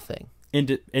was nothing.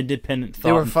 Independent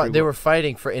thought. They were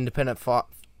fighting for independent thought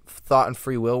and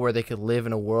free will, where they could live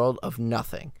in a world of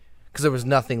nothing, because there was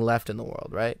nothing left in the world,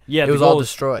 right? Yeah, it was all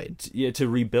destroyed. To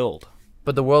rebuild.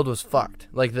 But the world was fucked.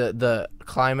 Like, the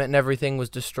climate and everything was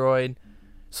destroyed.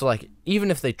 So, like,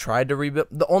 even if they tried to rebuild,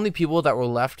 the only people that were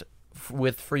left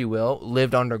with free will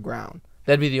lived underground.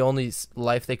 That'd be the only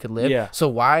life they could live. Yeah. So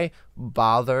why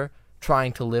bother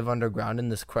trying to live underground in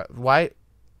this why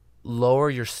lower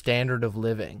your standard of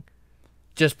living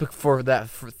just for that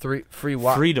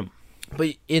freedom?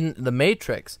 But in the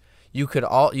Matrix, you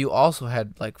also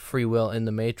had, like, free will in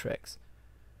the Matrix.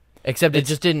 Except it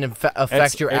just didn't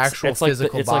affect your actual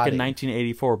physical body. It's like in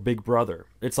 1984, Big Brother.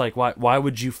 It's like, why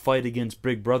would you fight against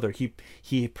Big Brother?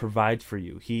 He provides for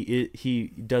you.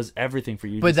 He does everything for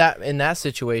you. But in that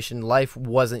situation, life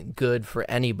wasn't good for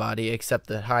anybody except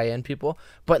the high-end people.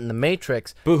 But in the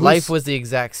Matrix, life was the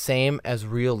exact same as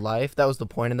real life. That was the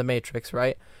point of the Matrix,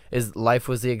 right? Is life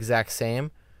was the exact same.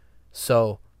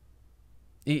 So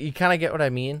you kind of get what I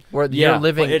mean? Where you're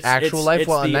living actual life,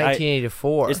 while in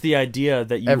 1984, it's the idea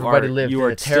that everybody lived in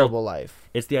a terrible life.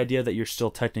 It's the idea that you're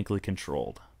still technically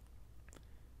controlled.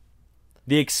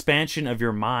 The expansion of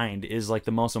your mind is, like,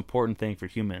 the most important thing for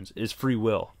humans, is free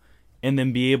will, and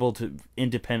then be able to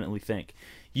independently think.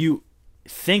 You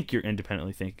think you're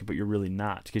independently thinking, but you're really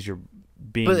not, because you're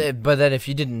being. But then if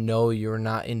you didn't know you were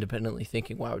not independently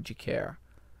thinking, why would you care?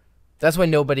 That's why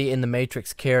nobody in the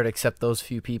Matrix cared except those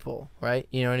few people, right?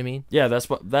 You know what I mean? Yeah,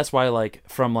 that's why, like,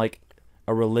 from, like,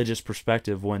 a religious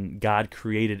perspective, when God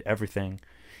created everything,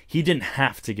 He didn't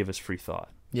have to give us free thought.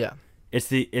 Yeah. It's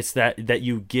that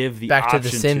you give the back option to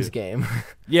the Sims game.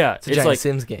 Yeah, it's like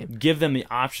Sims game. Give them the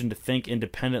option to think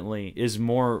independently is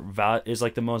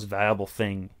like the most valuable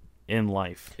thing in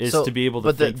life, is to be able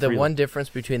to think freely. The one difference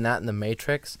between that and the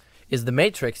Matrix is the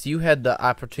Matrix. You had the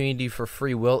opportunity for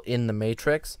free will in the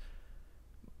Matrix,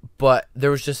 but there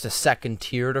was just a second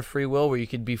tier to free will where you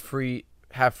could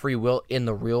have free will in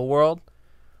the real world,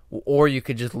 or you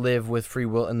could just live with free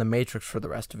will in the Matrix for the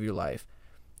rest of your life.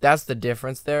 That's the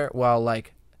difference there. While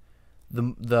like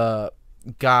the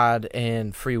God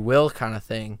and free will kind of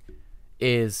thing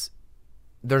is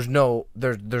there's no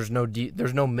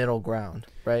middle ground,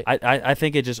 right? I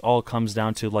think it just all comes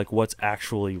down to like what's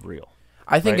actually real.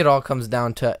 I think right? it all comes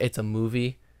down to it's a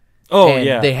movie. Oh and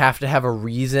yeah, they have to have a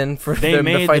reason for they them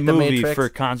made to fight the movie Matrix. for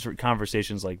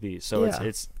conversations like these, so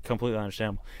it's completely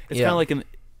understandable. It's Yeah. kind of like in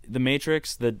the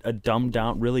Matrix, a dumbed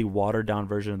down, really watered down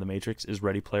version of the Matrix is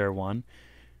Ready Player One.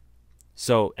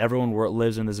 So everyone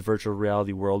lives in this virtual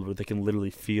reality world where they can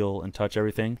literally feel and touch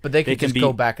everything. But they can just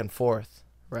go back and forth,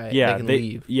 right? Yeah, they can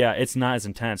leave. Yeah, it's not as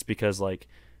intense because like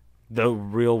the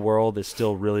real world is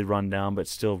still really run down, but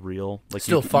still real. Like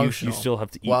Still functional. You still have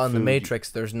to eat. While in the food.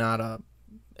 Matrix, it's not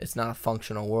a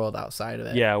functional world outside of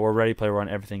it. Yeah, where Ready Player One,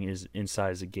 everything is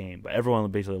inside the game, but everyone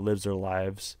basically lives their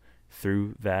lives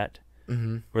through that.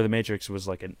 Mm-hmm. Where the Matrix was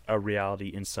like a reality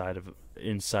inside of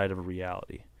a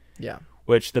reality. Yeah.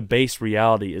 Which the base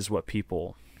reality is what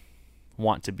people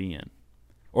want to be in,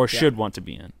 or should want to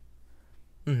be in.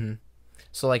 Mm-hmm.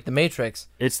 So like the Matrix,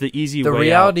 it's the easy the way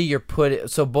reality out. you're put.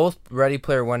 So both Ready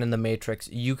Player One and the Matrix,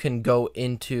 you can go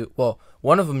into. Well,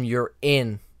 one of them you're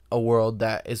in a world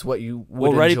that is what you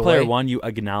would Ready enjoy. Player One, you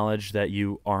acknowledge that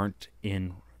you aren't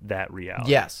in that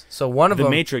reality. Yes. So one of the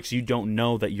them, Matrix, you don't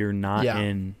know that you're not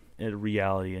in a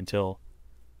reality until.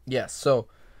 Yes. So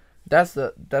that's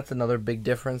another big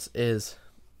difference is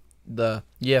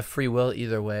you have free will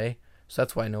either way. So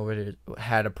that's why nobody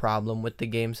had a problem with the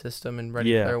game system in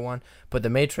Ready Player One. But the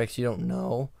Matrix, you don't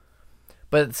know.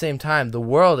 But at the same time, the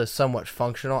world is somewhat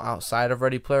functional outside of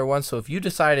Ready Player One. So if you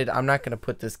decided, I'm not going to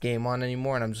put this game on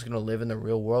anymore and I'm just going to live in the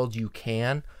real world, you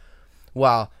can.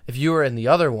 While if you were in the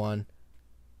other one,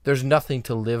 there's nothing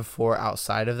to live for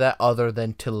outside of that other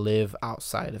than to live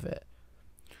outside of it.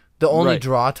 The only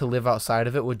draw to live outside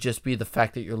of it would just be the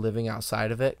fact that you're living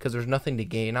outside of it, because there's nothing to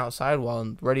gain outside. While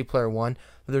in Ready Player One,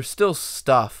 there's still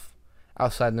stuff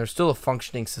outside, and there's still a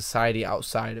functioning society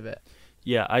outside of it.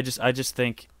 Yeah, I just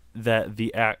think that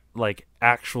the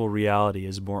actual reality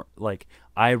is more like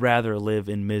I rather live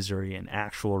in misery in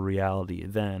actual reality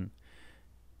than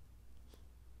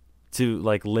to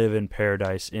like live in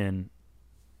paradise in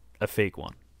a fake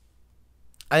one.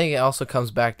 I think it also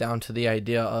comes back down to the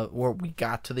idea of where we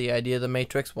got to the idea of the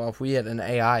Matrix. Well, if we had an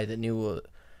AI that knew,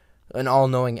 an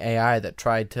all-knowing AI that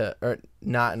tried to, or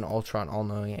not an Ultron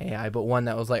all-knowing AI, but one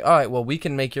that was like, all right, well, we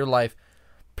can make your life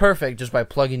perfect just by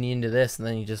plugging you into this, and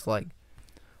then you just like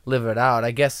live it out.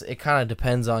 I guess it kind of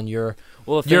depends on your.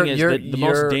 Well, the thing is, the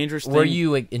most dangerous thing. Where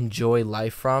you enjoy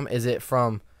life from, is it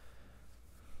from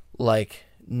like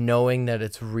knowing that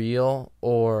it's real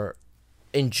or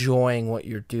enjoying what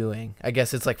you're doing? I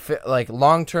guess it's like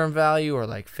long-term value or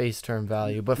like face-term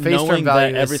value, but face-term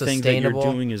value is everything sustainable. that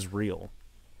you're doing is real.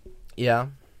 Yeah.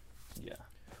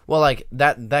 Well, like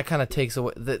that kind of takes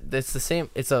away. It's the same.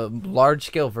 It's a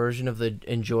large-scale version of the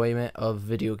enjoyment of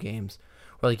video games,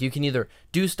 where like you can either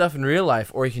do stuff in real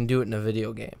life or you can do it in a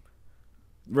video game.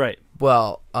 Right.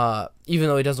 Well, even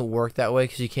though it doesn't work that way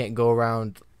because you can't go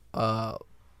around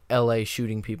L.A.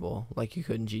 shooting people like you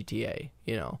could in GTA,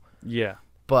 you know. Yeah.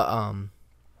 But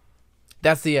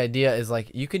that's the idea, is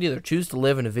like you could either choose to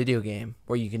live in a video game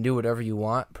where you can do whatever you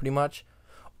want pretty much,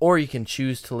 or you can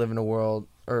choose to live in a world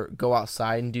or go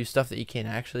outside and do stuff that you can't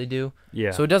actually do.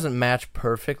 Yeah. So it doesn't match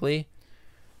perfectly,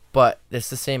 but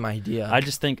it's the same idea. I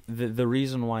just think the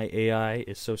reason why AI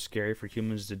is so scary for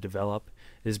humans to develop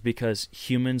is because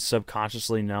humans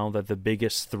subconsciously know that the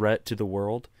biggest threat to the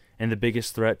world and the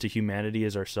biggest threat to humanity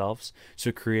is ourselves.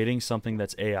 So creating something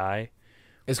that's AI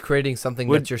is creating something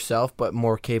that's yourself but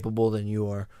more capable than you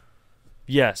are.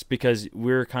 Yes, because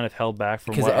we're kind of held back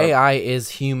from because AI is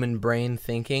human brain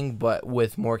thinking, but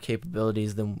with more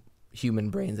capabilities than human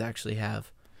brains actually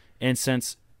have. And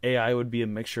since AI would be a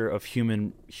mixture of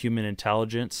human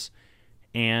intelligence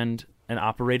and an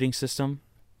operating system,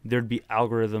 there'd be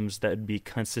algorithms that would be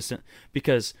consistent.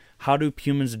 Because how do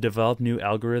humans develop new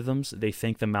algorithms? They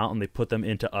think them out and they put them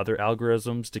into other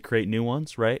algorithms to create new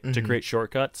ones, right? Mm-hmm. To create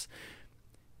shortcuts.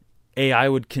 AI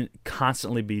would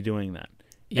constantly be doing that.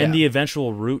 Yeah. And the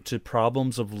eventual root to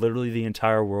problems of literally the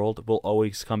entire world will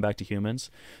always come back to humans.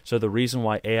 So the reason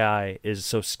why AI is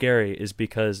so scary is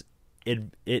because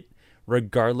it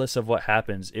regardless of what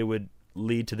happens, it would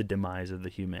lead to the demise of the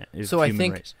human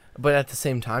race. But at the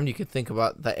same time, you could think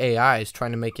about the AI is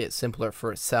trying to make it simpler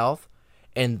for itself,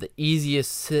 and the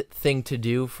easiest thing to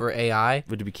do for AI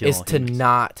would be kill is to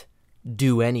not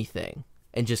do anything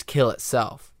and just kill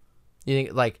itself? You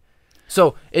think like,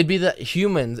 so it'd be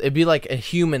it'd be like a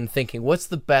human thinking, what's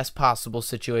the best possible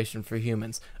situation for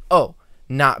humans? Oh,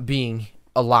 not being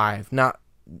alive,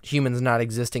 humans not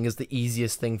existing is the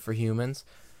easiest thing for humans.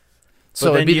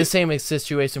 So it'd be the same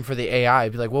situation for the AI.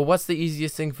 It'd be like, well, what's the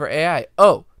easiest thing for AI?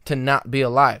 Oh, to not be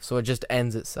alive. So it just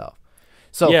ends itself.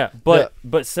 So yeah, but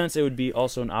since it would be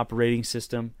also an operating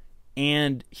system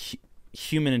and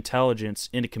human intelligence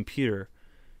in a computer,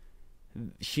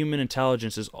 human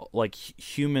intelligence is like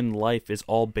human life is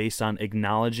all based on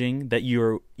acknowledging that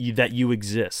you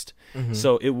exist. Mm-hmm.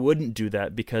 So it wouldn't do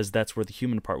that, because that's where the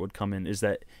human part would come in, is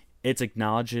that its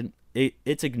acknowledgement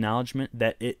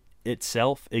that it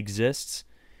itself exists.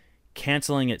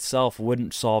 Canceling itself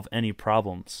wouldn't solve any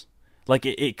problems. Like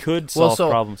it could solve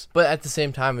problems, but at the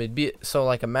same time, it'd be so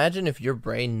like, imagine if your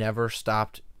brain never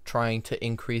stopped trying to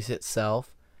increase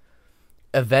itself.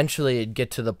 Eventually, it'd get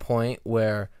to the point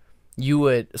where you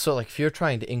would, so like if you're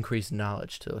trying to increase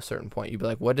knowledge to a certain point, you'd be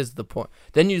like, what is the point?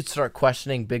 Then you'd start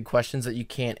questioning big questions that you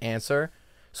can't answer.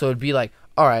 So it'd be like,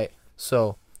 all right,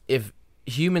 so if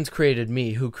humans created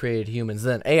me, who created humans?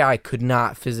 Then AI could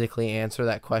not physically answer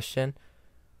that question.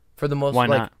 For the most, why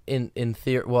like not? in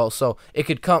theory, well, so it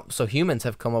could come. So humans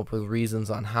have come up with reasons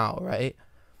on how, right?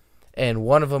 And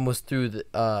one of them was through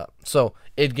the. So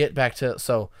it'd get back to,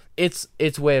 so its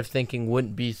way of thinking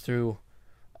wouldn't be through,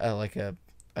 like a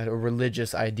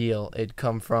religious ideal. It'd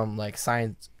come from like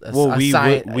science.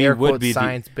 We would be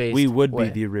science-based. We would be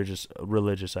the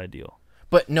religious ideal.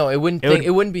 But no, it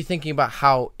wouldn't be thinking about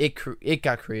how it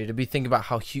got created. It'd be thinking about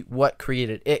how what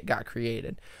created it got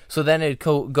created. So then it'd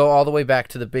go all the way back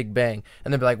to the Big Bang,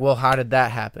 and they'd be like, "Well, how did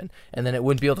that happen?" And then it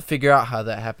wouldn't be able to figure out how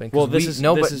that happened. Well, this is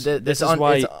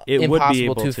why it would be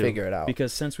able to figure it out,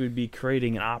 because since we'd be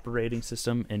creating an operating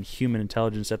system and human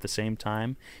intelligence at the same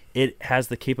time, it has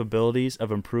the capabilities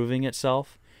of improving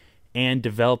itself and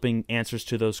developing answers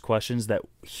to those questions that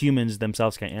humans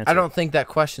themselves can't answer. I don't think that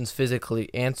question's physically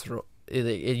answerable.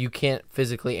 You can't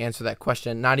physically answer that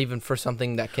question, not even for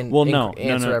something that can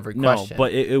answer every question. No,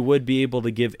 but it would be able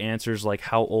to give answers like,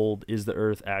 how old is the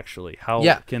Earth actually? How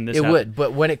can this happen? It would,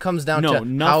 but when it comes down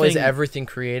to how is everything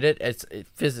created, it's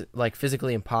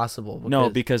physically impossible.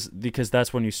 Because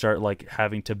that's when you start like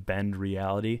having to bend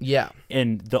reality. Yeah.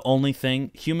 And the only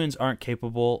thing, humans aren't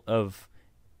capable of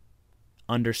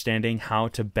understanding how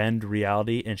to bend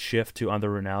reality and shift to other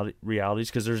realities,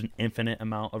 because there's an infinite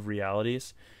amount of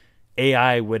realities.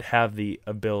 AI would have the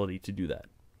ability to do that,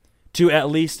 to at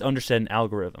least understand an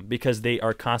algorithm, because they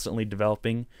are constantly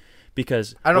developing.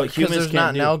 Because there's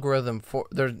not an algorithm for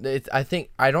there.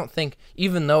 I don't think,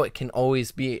 even though it can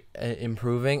always be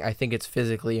improving, I think it's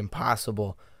physically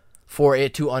impossible for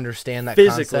it to understand that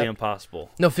physically concept.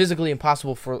 Impossible. No, physically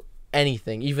impossible for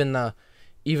anything, even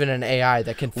an AI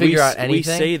that can figure out anything. We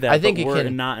say that, I think but we're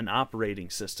not an operating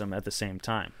system at the same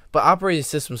time. But operating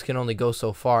systems can only go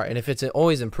so far, and if it's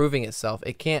always improving itself,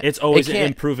 it can't. It's always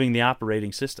improving the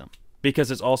operating system, because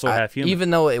it's also half human. Even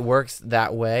though it works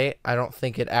that way, I don't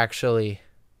think it actually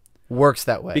works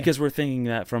that way. Because we're thinking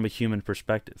that from a human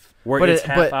perspective, where it's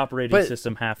half operating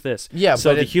system, half this. Yeah.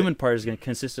 So the human part is going to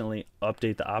consistently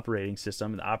update the operating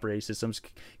system, and the operating systems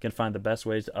can find the best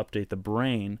ways to update the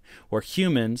brain. Where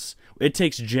humans, it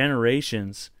takes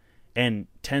generations and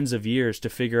tens of years to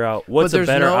figure out what's a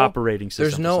better operating system.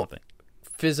 There's no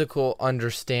physical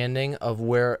understanding of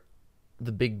where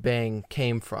the Big Bang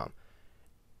came from.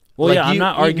 Well, I'm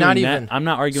not arguing that. I'm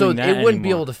not arguing that. So it wouldn't be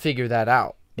able to figure that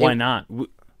out. Why not?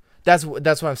 That's what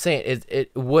I'm saying.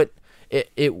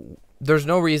 There's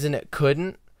no reason it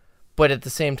couldn't, but at the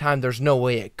same time, there's no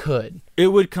way it could. It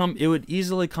would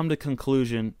easily come to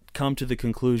the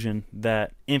conclusion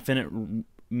that an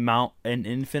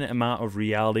infinite amount of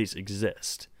realities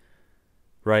exist.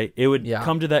 Right? It would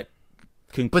come to that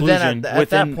conclusion. But then at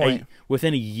that point,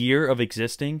 within a year of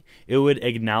existing, it would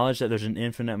acknowledge that there's an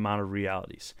infinite amount of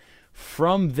realities.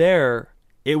 From there,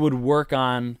 it would work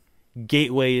on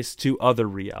gateways to other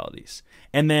realities.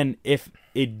 And then if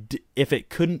it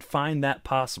couldn't find that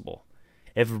possible,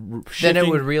 then it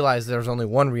would realize there's only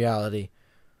one reality.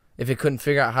 If it couldn't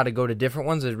figure out how to go to different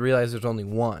ones, it'd realize there's only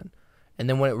one. And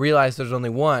then when it realized there's only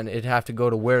one, it'd have to go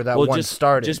to where that one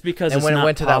started. Just because and when it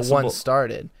went to possible. that one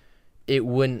started, it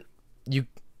wouldn't.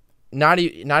 Not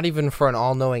even for an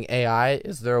all-knowing AI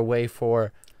is there a way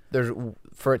for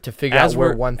it to figure out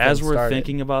where one thing started. As we're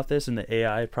thinking about this, and the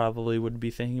AI probably would be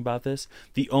thinking about this,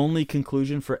 the only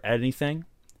conclusion for anything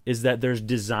is that there's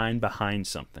design behind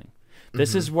something.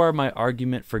 This is where my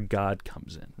argument for God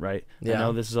comes in, right? Yeah. I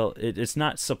know this is it's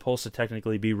not supposed to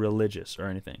technically be religious or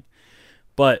anything,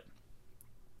 but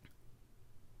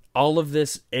all of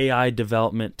this AI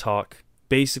development talk,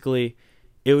 basically,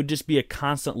 it would just be a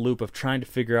constant loop of trying to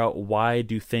figure out why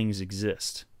do things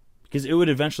exist. Because it would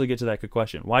eventually get to that good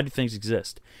question. Why do things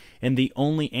exist? And the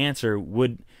only answer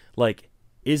would, like,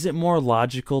 is it more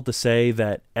logical to say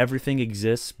that everything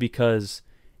exists because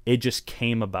it just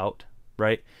came about,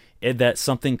 right? That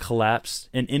something collapsed,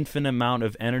 an infinite amount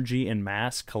of energy and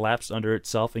mass collapsed under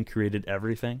itself and created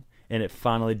everything, and it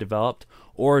finally developed?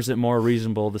 Or is it more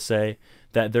reasonable to say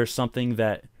that there's something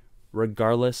that,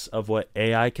 regardless of what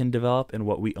AI can develop and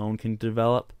what we own can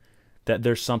develop, that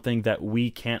there's something that we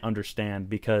can't understand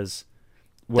because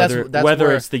whether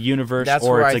it's the universe or it's a god. That's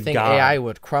where I think AI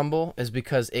would crumble, is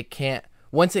because it can't.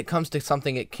 Once it comes to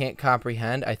something it can't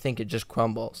comprehend, I think it just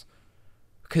crumbles.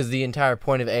 Because the entire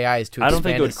point of AI is to expand itself. I don't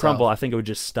think it would crumble. I think it would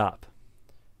just stop.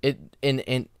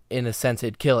 In a sense,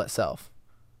 it'd kill itself.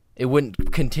 It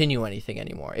wouldn't continue anything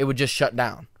anymore. It would just shut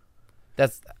down.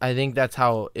 I think that's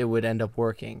how it would end up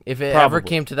working. If it ever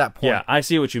came to that point. Yeah, I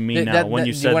see what you mean now when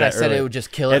you said that when I said earlier. It would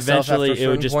just kill itself eventually after a it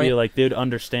would certain just point. be like they'd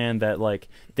understand that like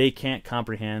they can't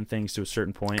comprehend things to a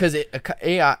certain point. Because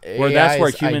AI where that's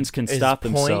where humans can stop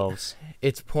themselves.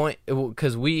 Its point,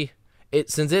 because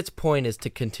since its point is to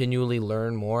continually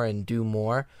learn more and do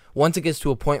more. Once it gets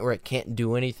to a point where it can't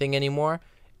do anything anymore,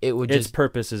 it would its just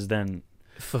purpose is then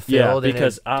fulfilled. Yeah,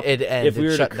 because if we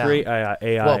were to create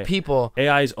AI,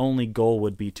 AI's only goal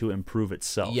would be to improve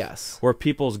itself. Yes. Where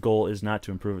people's goal is not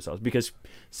to improve itself, because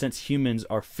since humans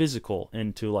are physical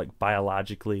and to like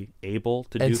biologically able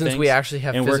to do things, and since we actually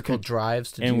have physical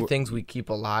drives to do things we keep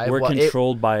alive, we're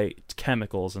controlled by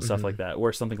chemicals and stuff like that.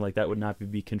 Where something like that would not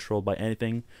be controlled by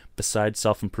anything besides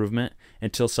self-improvement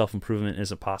until self-improvement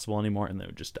isn't possible anymore, and they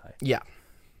would just die. Yeah.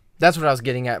 That's what I was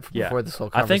getting at before this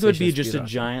whole conversation. I think it would be just a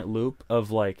giant loop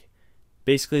of like,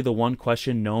 basically the one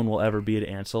question no one will ever be able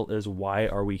to answer is why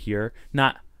are we here,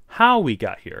 not how we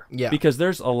got here. Yeah. Because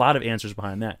there's a lot of answers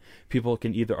behind that. People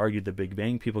can either argue the Big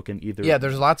Bang. People can either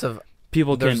there's lots of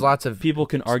people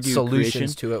can argue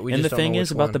solutions creation. to it. And the thing is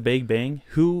about the Big Bang,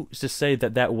 who's to say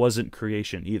that wasn't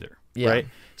creation either, right?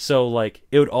 So like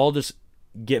it would all just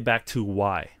get back to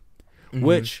why.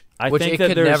 Which I think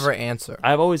that there's never answer.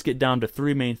 I've always get down to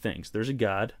three main things. There's a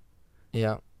God.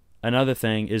 Yeah. Another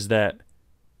thing is that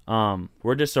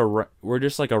we're just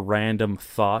like a random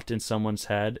thought in someone's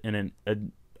head in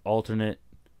an alternate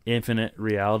infinite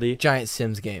reality. Giant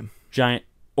Sims game.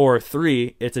 Or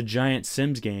three, it's a giant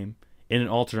Sims game in an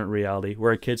alternate reality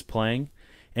where a kid's playing,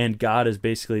 and God is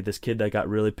basically this kid that got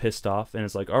really pissed off, and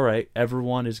it's like, all right,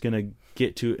 everyone is gonna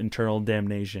get to eternal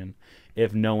damnation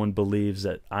if no one believes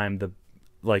that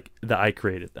that I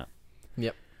created them.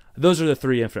 Yep. Those are the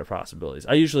three infinite possibilities.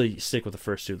 I usually stick with the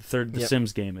first two. The third, the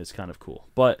Sims game, is kind of cool,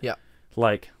 but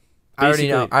like, I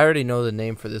already know the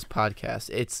name for this podcast.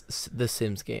 It's the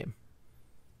Sims game.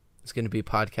 It's going to be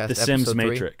podcast. The Sims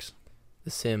Matrix.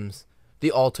 The Sims,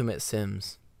 the ultimate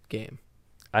Sims game.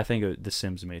 I think the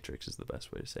Sims Matrix is the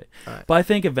best way to say it. Right. But I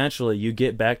think eventually you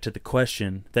get back to the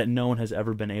question that no one has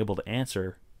ever been able to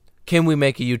answer. Can we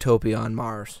make a utopia on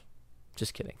Mars?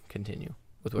 Just kidding. Continue.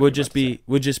 Would just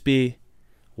be,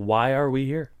 why are we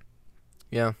here?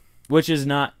 Yeah. Which is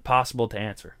not possible to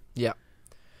answer. Yeah.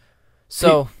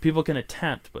 So people can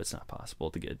attempt, but it's not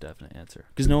possible to get a definite answer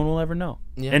because no one will ever know.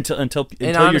 Yeah. Until honestly,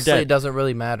 you're dead. It doesn't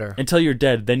really matter. Until you're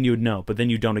dead, then you would know, but then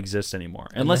you don't exist anymore.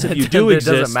 Unless if you do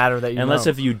exist, it doesn't matter that you unless know.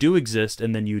 if you do exist,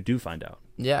 and then you do find out.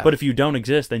 Yeah. But if you don't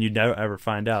exist, then you never ever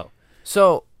find out.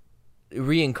 So,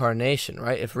 reincarnation,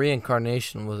 right? If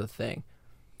reincarnation was a thing,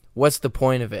 what's the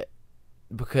point of it?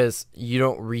 Because you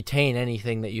don't retain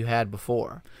anything that you had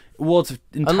before. Well, it's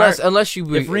unless you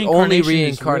only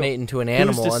reincarnate into an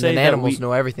animal, and then animals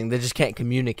know everything. They just can't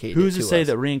communicate. Who's to say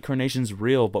that reincarnation's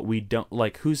real, but we don't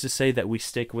like? Who's to say that we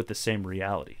stick with the same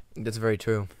reality? That's very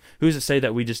true. Who's to say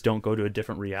that we just don't go to a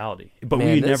different reality? But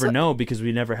we never know because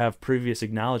we never have previous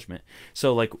acknowledgement.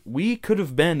 So, like, we could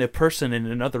have been a person in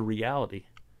another reality.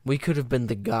 We could have been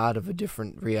the god of a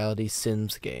different reality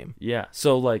Sims game. Yeah.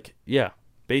 So, like, yeah.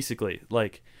 Basically,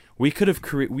 like we could have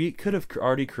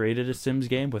already created a Sims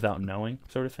game without knowing,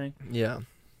 sort of thing. Yeah.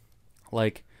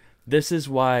 Like, this is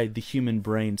why the human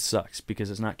brain sucks, because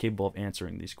it's not capable of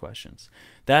answering these questions.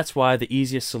 That's why the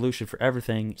easiest solution for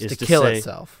everything is to kill say,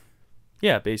 itself.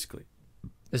 Yeah, basically.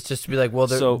 It's just to be like, well,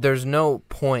 there's no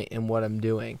point in what I'm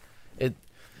doing.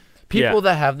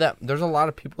 That have that, there's a lot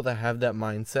of people that have that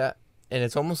mindset, and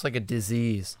it's almost like a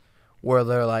disease. Where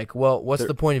they're like, well, what's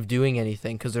the point of doing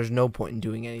anything? Because there's no point in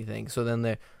doing anything. So then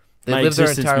they live their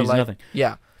entire life. Nothing.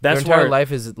 Yeah, their entire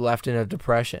life is left in a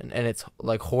depression, and it's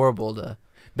like horrible to.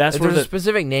 There's a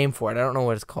specific name for it. I don't know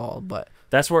what it's called, but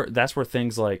that's where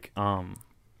things like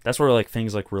That's where like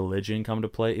things like religion come to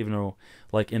play, even though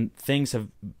like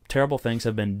terrible things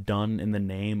have been done in the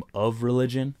name of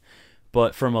religion,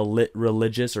 but from a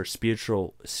religious or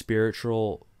spiritual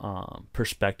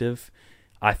perspective,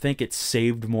 I think it's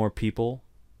saved more people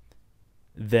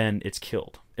than it's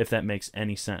killed, if that makes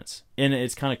any sense. And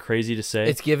it's kind of crazy to say.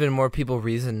 It's given more people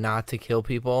reason not to kill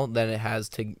people than it has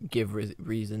to give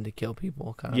reason to kill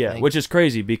people, kind of thing. Yeah, which is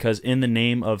crazy because in the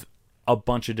name of a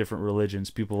bunch of different religions,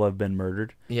 people have been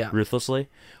murdered ruthlessly.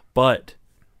 But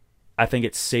I think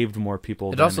it saved more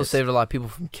people. It also saved a lot of people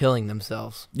from killing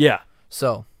themselves. Yeah.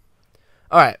 So,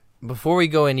 all right, before we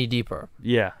go any deeper.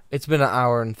 Yeah. It's been an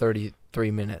hour and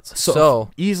 33 minutes. So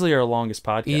easily our longest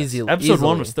podcast. Episode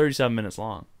 1 was 37 minutes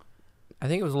long. I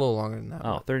think it was a little longer than that.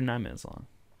 Oh, 39 minutes long.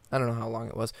 I don't know how long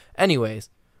it was. Anyways,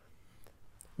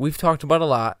 we've talked about a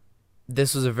lot.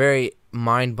 This was a very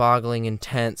mind-boggling,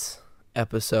 intense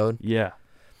episode. Yeah.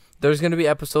 There's going to be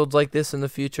episodes like this in the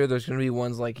future. There's going to be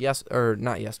ones like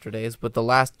not yesterday's, but the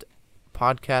last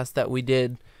podcast that we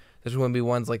did. There's going to be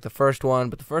ones like the first one,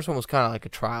 but the first one was kind of like a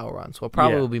trial run, so it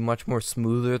probably will be much more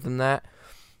smoother than that.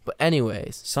 But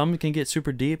anyways, some can get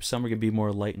super deep, some are going to be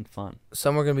more light and fun.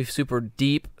 Some are going to be super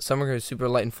deep, some are going to be super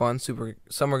light and fun,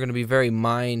 some are going to be very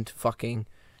mind-fucking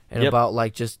and about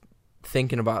like just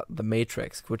thinking about the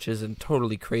Matrix, which is a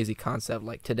totally crazy concept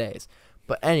like today's.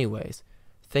 But anyways,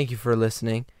 thank you for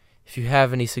listening. If you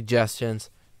have any suggestions,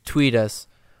 tweet us.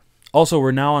 Also,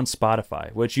 we're now on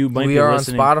Spotify, which you might be listening. We are on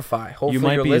Spotify.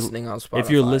 Hopefully you're listening on Spotify. If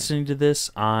you're listening to this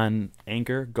on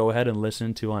Anchor, go ahead and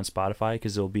listen to on Spotify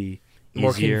because it'll be easier.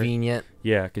 More convenient.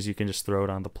 Yeah, because you can just throw it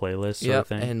on the playlist sort of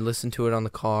thing. And listen to it on the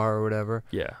car or whatever.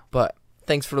 Yeah. But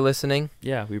thanks for listening.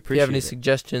 Yeah, we appreciate it. If you have any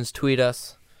suggestions, tweet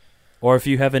us. Or if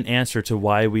you have an answer to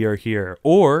why we are here.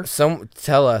 Or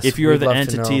tell us. If you're the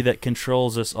entity that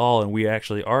controls us all and we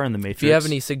actually are in the Matrix. If you have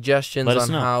any suggestions on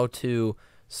how to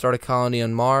start a colony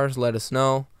on Mars, let us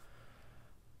know.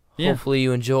 Yeah. Hopefully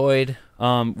you enjoyed.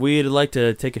 We'd like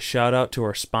to take a shout out to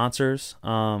our sponsors,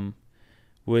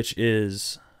 which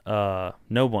is no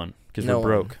one, because we're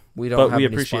broke. We don't have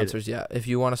any sponsors yet. If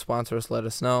you want to sponsor us, let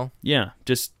us know. Yeah,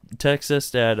 just text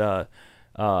us at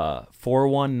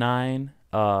 419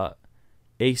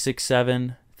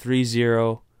 867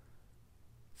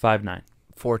 3059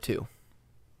 42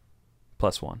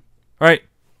 +1. All right.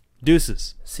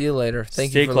 Deuces. See you later.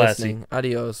 Thank you for listening.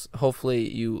 Adios. Hopefully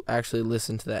you actually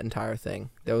listened to that entire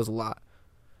thing. That was a lot.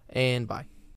 And bye.